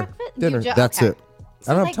eat dinner. breakfast? Dinner. You ju- That's okay. it.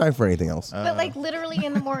 So, I don't like- have time for anything else. But like literally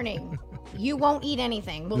in the morning, you won't eat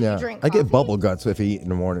anything. Will yeah, you drink I coffee? get bubble guts if I eat in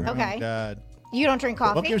the morning. Okay. God. You don't drink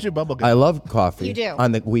coffee? What gives you bubble gum? I love coffee. You do?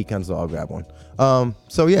 On the weekends, I'll grab one.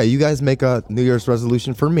 So yeah, you guys make a New Year's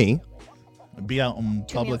resolution for me. Be out in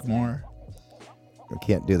public more. I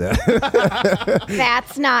can't do that.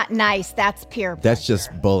 That's not nice. That's peer pressure. That's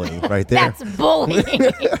just bullying right there. That's bullying.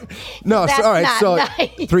 No, That's so, all right. not So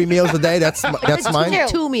nice. 3 meals a day. That's mine.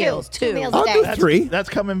 Two meals. Two meals a I'll day. do 3, That's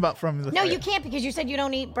coming about from the. No, you can't because you said you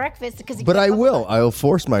don't eat breakfast because. You but get I bubble will. guts. I'll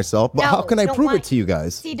force myself. But No, how can I don't prove want- it to you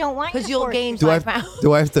guys? So you don't want Because to you'll force gain yourself. 5 pounds.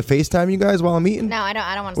 Do I have to FaceTime you guys while I'm eating? No, I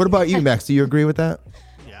don't want to. What about you, Max? Do you agree with that?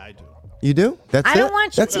 Yeah, I do. You do? That's I it? don't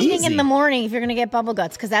want you That's eating easy. in the morning if you're going to get bubble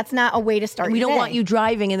guts because that's not a way to start. We your don't day. want you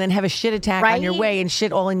driving and then have a shit attack on your Right? way and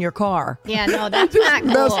shit all in your car. Yeah, no, that's not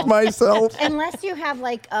Messed cool. myself. Unless you have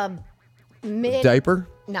like a mid Diaper?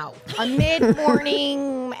 No, a mid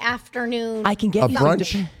morning afternoon. I can get A you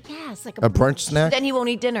brunch? Yes, like A brunch snack? Then he won't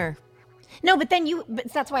eat dinner. No, but then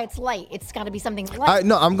but that's why it's light. It's got to be something light.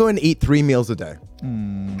 No, I'm going to eat 3 meals a day.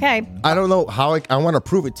 Okay. I don't know how I want to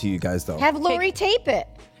prove it to you guys, though. Have Lori tape it.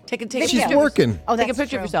 Take a She's video. working. Oh, Take a that's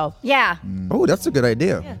picture of true. yourself. Yeah. Oh, that's a good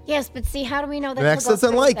idea. Yes, but see, how do we know that Max he'll go doesn't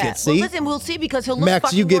through like with it, that? see? Well, listen, we'll see because he'll look Max,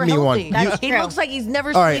 fucking you give more me one. healthy. That's He true. looks like he's never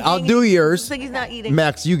All right, sleeping. I'll do He yours. looks like he's not eating.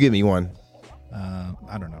 Max, you give me one.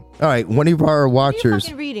 I don't know. All right, one of our What are you watchers.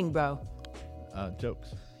 fucking reading, bro? Jokes.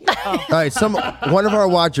 All right, one of our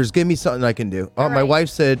watchers, give me something I can do. Oh, my right. wife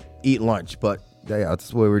said eat lunch, but yeah,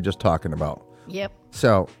 that's what we were just talking about. Yep.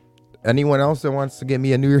 So, anyone else that wants to give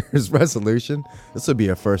me a New Year's resolution? This would be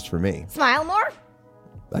a first for me. Smile more.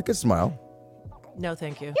 I could smile. No,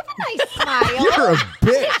 thank you. You have a nice smile. You're a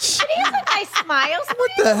bitch. It is a nice smile.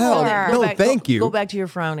 What the hell? Go No, back- thank go- you. Go back to your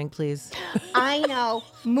frowning, please. I know.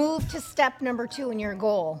 Move to step number 2 in your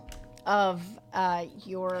goal. of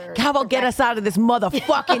your. How about get us out of this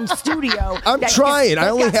motherfucking studio? I'm trying. I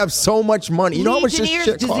only have so much money. You know how much this Legionnaire's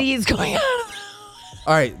shit costs? disease going on.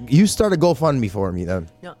 All right, you start a GoFundMe for me then.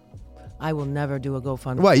 No, I will never do a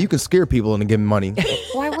GoFundMe. Why? You can scare people into giving money.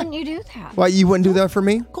 Why wouldn't you do that? Why you wouldn't do that for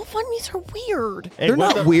me? GoFundMes are weird. Hey, They're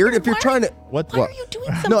not weird if you're trying to. Why are you doing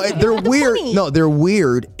something? No, they're with the weird. money? No, they're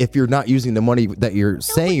weird if you're not using the money that you're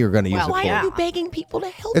saying you're going to use it Why for. are you begging people to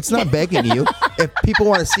help? It's not begging you. If people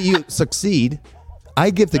want to see you succeed, I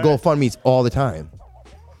give the GoFundMes all the time.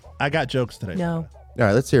 I got jokes today. No. All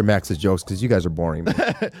right, let's hear Max's jokes because you guys are boring.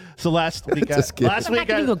 So last week, Just kidding. I'm not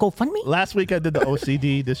gonna do a GoFundMe. Last week I did the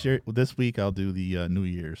OCD. This week I'll do the New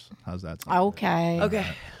Year's. How's that sound? Okay. Okay,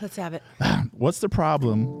 let's have it. What's the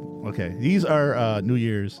problem? Okay, these are New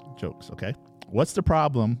Year's jokes. Okay, what's the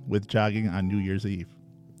problem with jogging on New Year's Eve?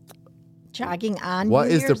 Jogging on. What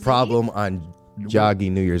New is the Year's problem on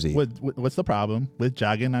jogging New Year's Eve? What's the problem with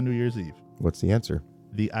jogging on New Year's Eve? What's the answer?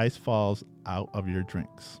 The ice falls out of your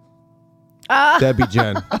drinks. Debbie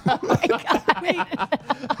Jen.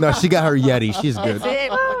 No, she got her Yeti. She's good. That's it.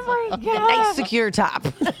 Oh my god. Nice secure top.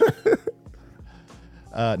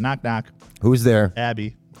 Knock knock. Who's there?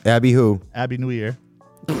 Abby. Abby who? Abby New Year.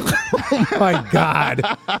 My God.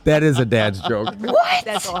 That is a dad's joke. What?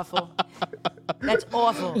 That's awful. That's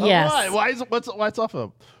awful. Yes. Why? Why is what's off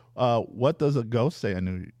of? What does a ghost say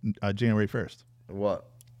on January 1st? What?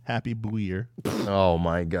 Happy Boo Year. Oh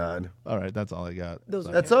my God. All right, that's all I got.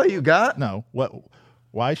 That's all you got? No. What?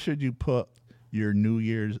 Why should you put your New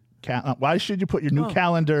Year's? Why should you put your new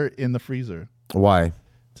calendar in the freezer? Why?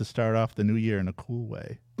 To start off the new year in a cool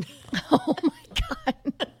way. Oh my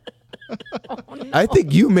god. I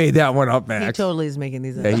think you made that one up, He Max. totally is making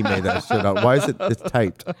these up. Yeah, he made that shit up. Why is it? It's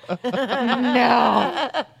typed. No.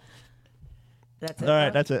 That's it. All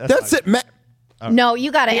right, that's it. That's it, Max. No,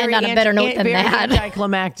 you got to end on a better note than very that.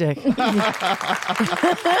 Anticlimactic. Is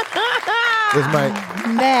my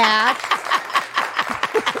Matt.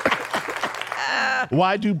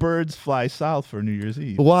 Why do birds fly south for New Year's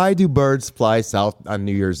Eve? Why do birds fly south on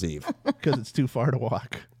New Year's Eve? Because it's too far to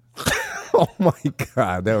walk. Oh my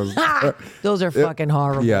God, that was. Those are fucking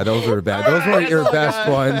horrible. Yeah, those were bad. Those were your best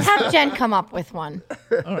ones. Have Jen come up with one.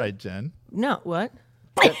 All right, Jen. No, what?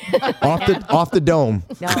 Off the dome.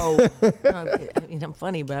 No. I mean, I'm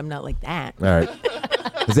funny, but I'm not like that. All right.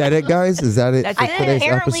 Is that it, guys? Is that it That's for it. today's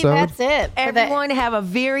Apparently episode? that's it. Everyone have a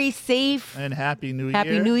very safe, And Happy New Year.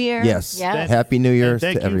 happy New Year. Yes. Yes. Happy New Year And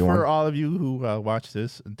thank to you everyone. for all of you who watch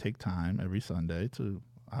this and take time every Sunday to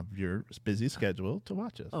have your busy schedule to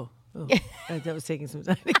watch us. Oh, that was taking some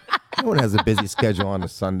time. No one has a busy schedule on a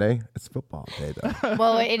Sunday. It's football day, though.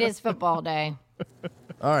 Well, it is football day.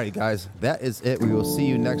 All right, guys. That is it. We will see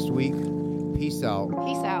you next week. Peace out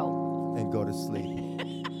Peace out. and go to sleep.